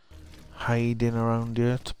hiding around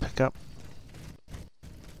here to pick up?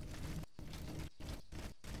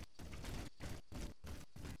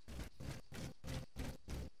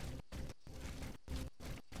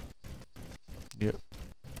 Yep.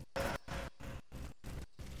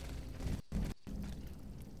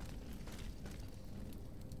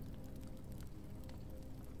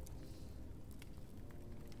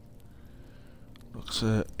 Looks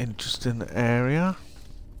an interesting area.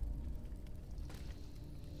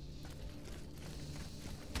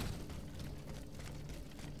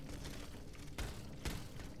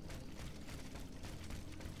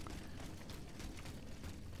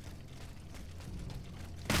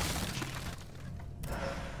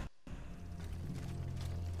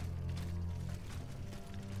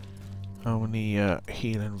 How many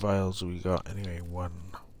healing vials have we got? Anyway, 1.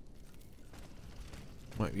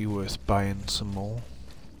 Might be worth buying some more.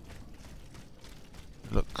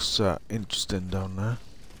 Looks interesting down there.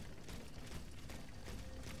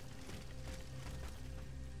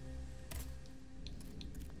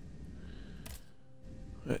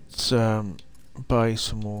 Let's buy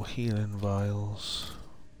some more healing vials.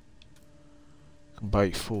 Can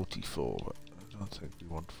buy 44, but I don't think we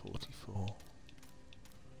want 44.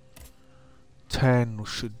 10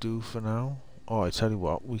 should do for now. Oh, I tell you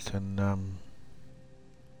what, we can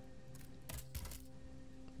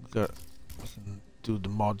we can do the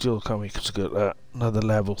module, can't we? Because we got another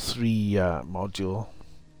level 3 module.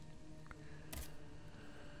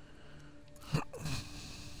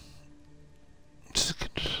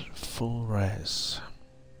 Full res.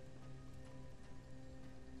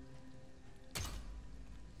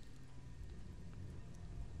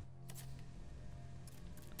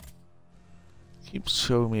 Keeps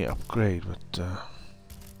showing me upgrade, but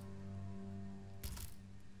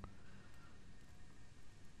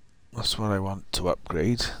that's what I want to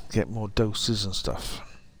upgrade. Get more doses and stuff.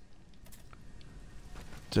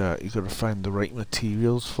 But, you got to find the right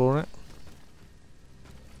materials for it.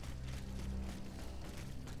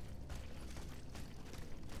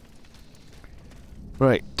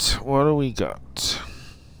 Right, what do we got?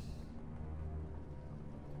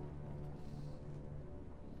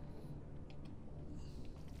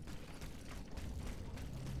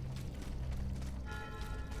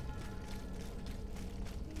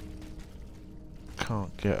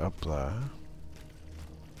 Can't get up there.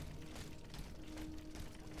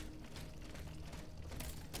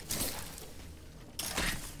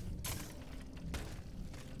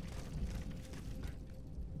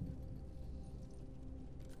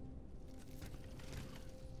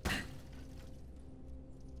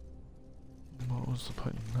 What was the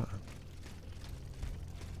point in that?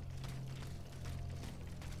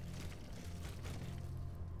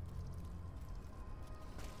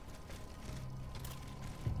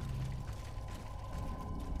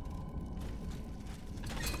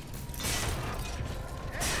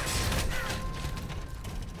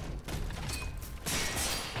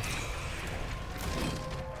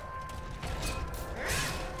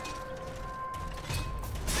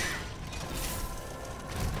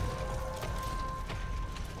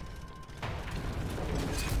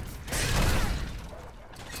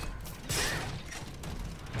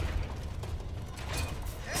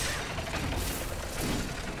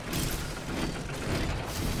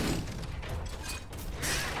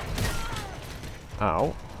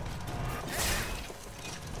 Ow.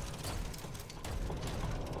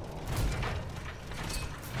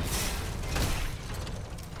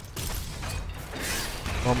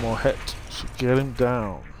 One more hit should get him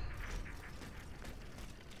down.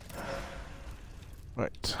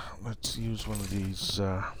 Right, let's use one of these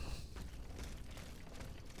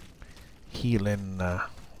healing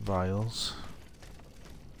vials,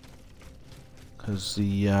 because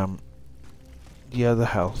the other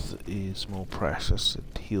health is more precious.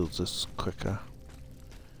 It heals us quicker,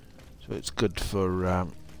 so it's good for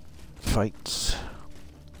fights.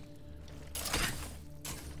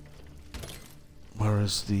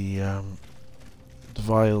 Whereas the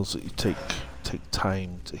vials that you take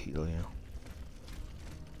time to heal you.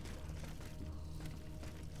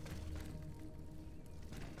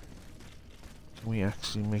 Can we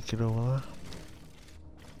actually make it over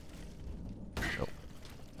there? Nope.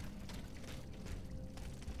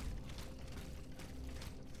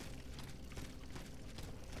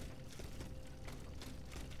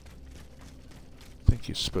 I think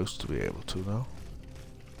you're supposed to be able to though.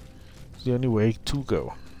 It's the only way to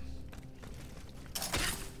go.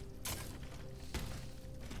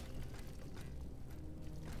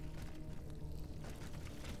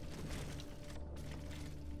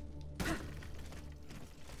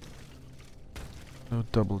 No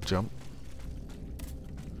double jump.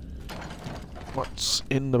 What's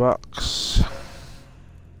in the box?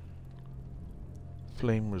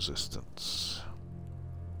 Flame resistance.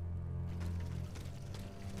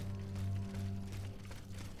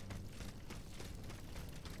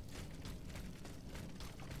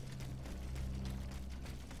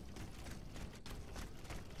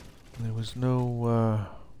 There was no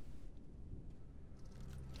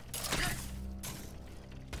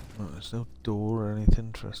there's no door or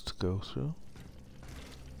anything for us to go through.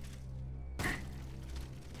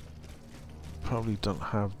 Probably don't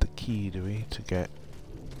have the key, do we, to get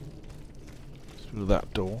through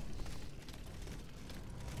that door?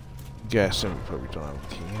 Guessing we probably don't have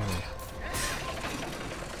the key anyway.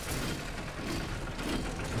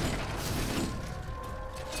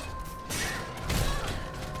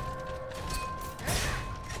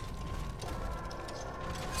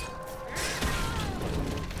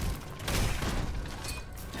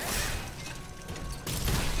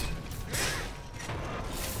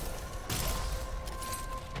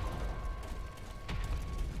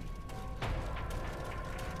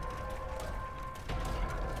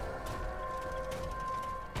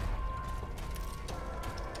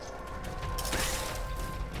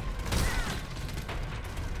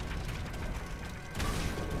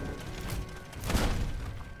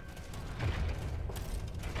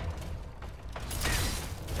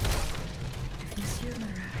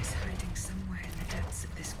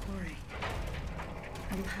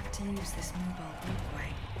 use this mobile walkway.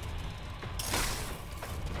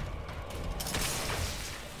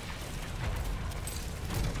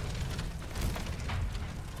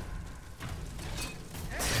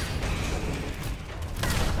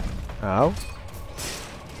 Ow.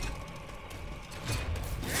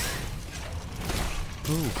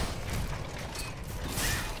 Ooh.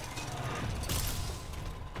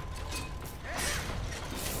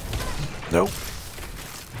 Nope.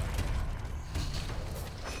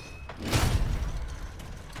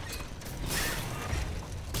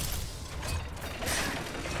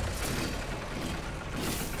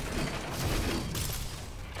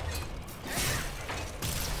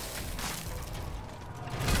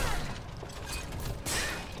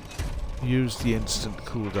 Use the instant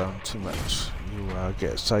cooldown too much. You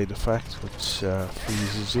get a side effect which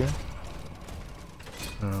freezes you.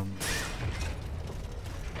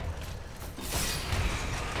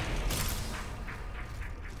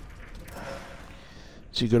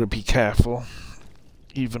 So you got to be careful,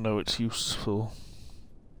 even though it's useful.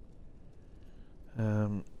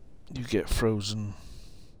 You get frozen.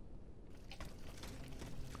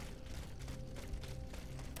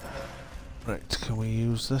 Right, can we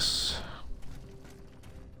use this?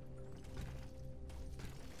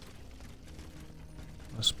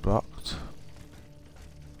 That's blocked.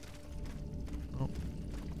 Oh.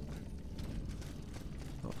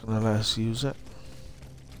 Not gonna let us use it.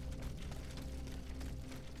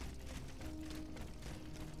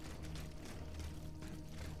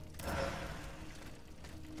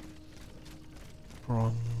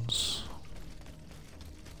 Bronze.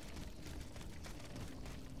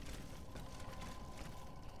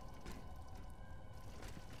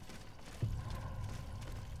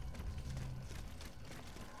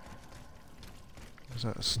 Is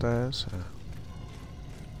that stairs? Yeah.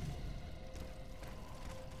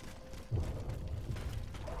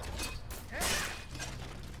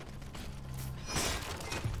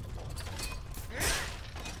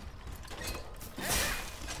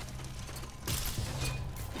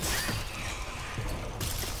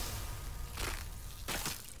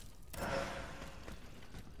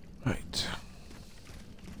 Right.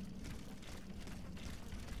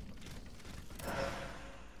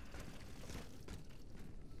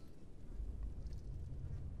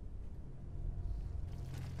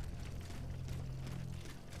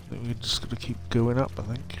 We're just gonna keep going up, I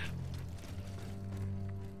think.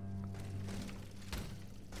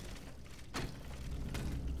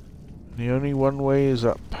 The only one way is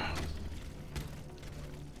up.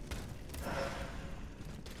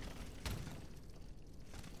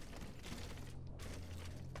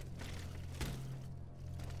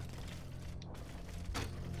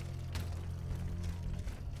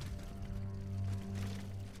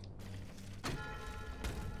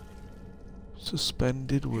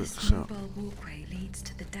 Suspended workshop. This mobile walkway leads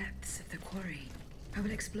to the depths of the quarry. I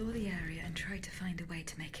will explore the area and try to find a way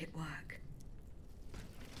to make it work.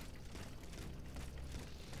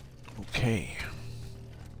 Okay.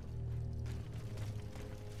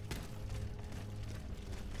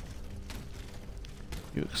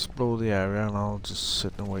 You explore the area and I'll just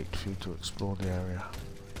sit and wait for you to explore the area.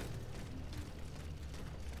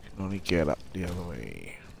 You can only get up the other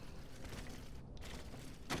way.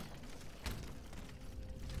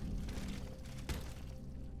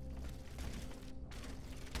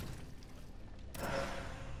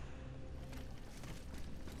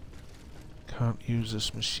 Can't use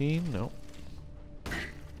this machine, no.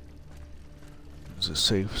 There's a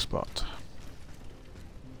safe spot.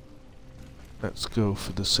 Let's go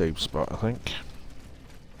for the safe spot, I think.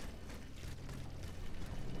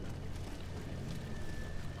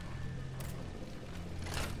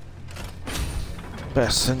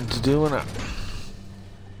 Best thing to do, innit?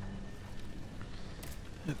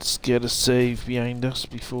 Let's get a save behind us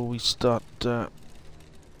before we start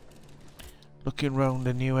looking around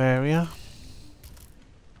a new area.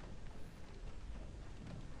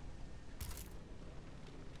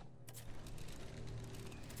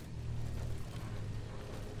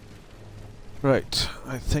 Right,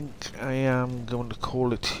 I think I am going to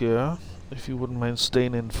call it here. If you wouldn't mind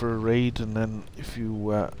staying in for a raid, and then if you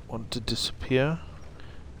want to disappear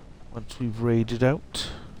once we've raided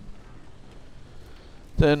out,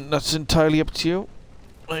 then that's entirely up to you.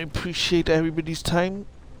 I appreciate everybody's time.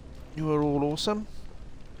 You are all awesome.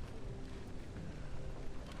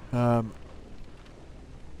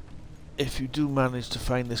 If you do manage to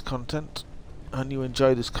find this content, and you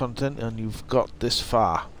enjoy this content, and you've got this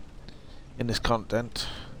far in this content,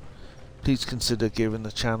 please consider giving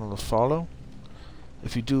the channel a follow.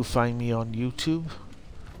 If you do find me on YouTube,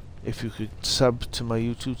 if you could sub to my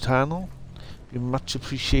YouTube channel, Be much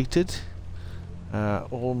appreciated.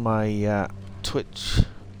 All my Twitch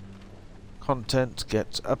content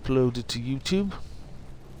gets uploaded to YouTube.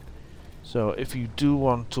 So if you do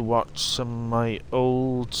want to watch some of my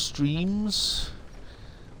old streams,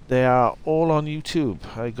 they are all on YouTube.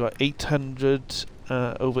 I got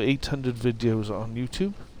over 800 videos on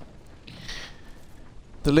YouTube.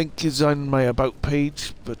 The link is on my about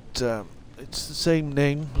page, but it's the same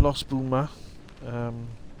name, Lost Boomer, and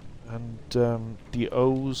the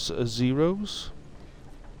O's are zeros.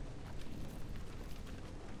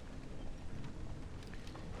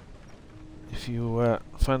 If you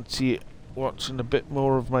fancy watching a bit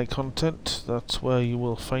more of my content, that's where you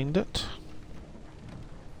will find it.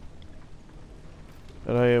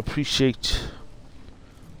 But I appreciate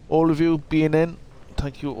all of you being in.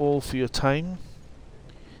 Thank you all for your time.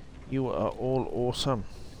 You are all awesome.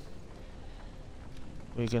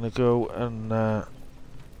 We're gonna go and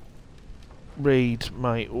raid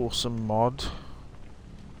my awesome mod.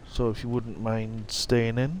 So if you wouldn't mind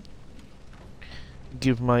staying in,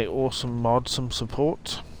 give my awesome mod some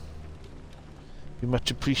support. Be much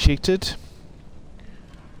appreciated.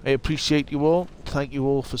 I appreciate you all. Thank you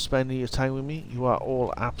all for spending your time with me. You are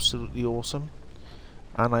all absolutely awesome.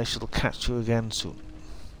 And I shall catch you again soon.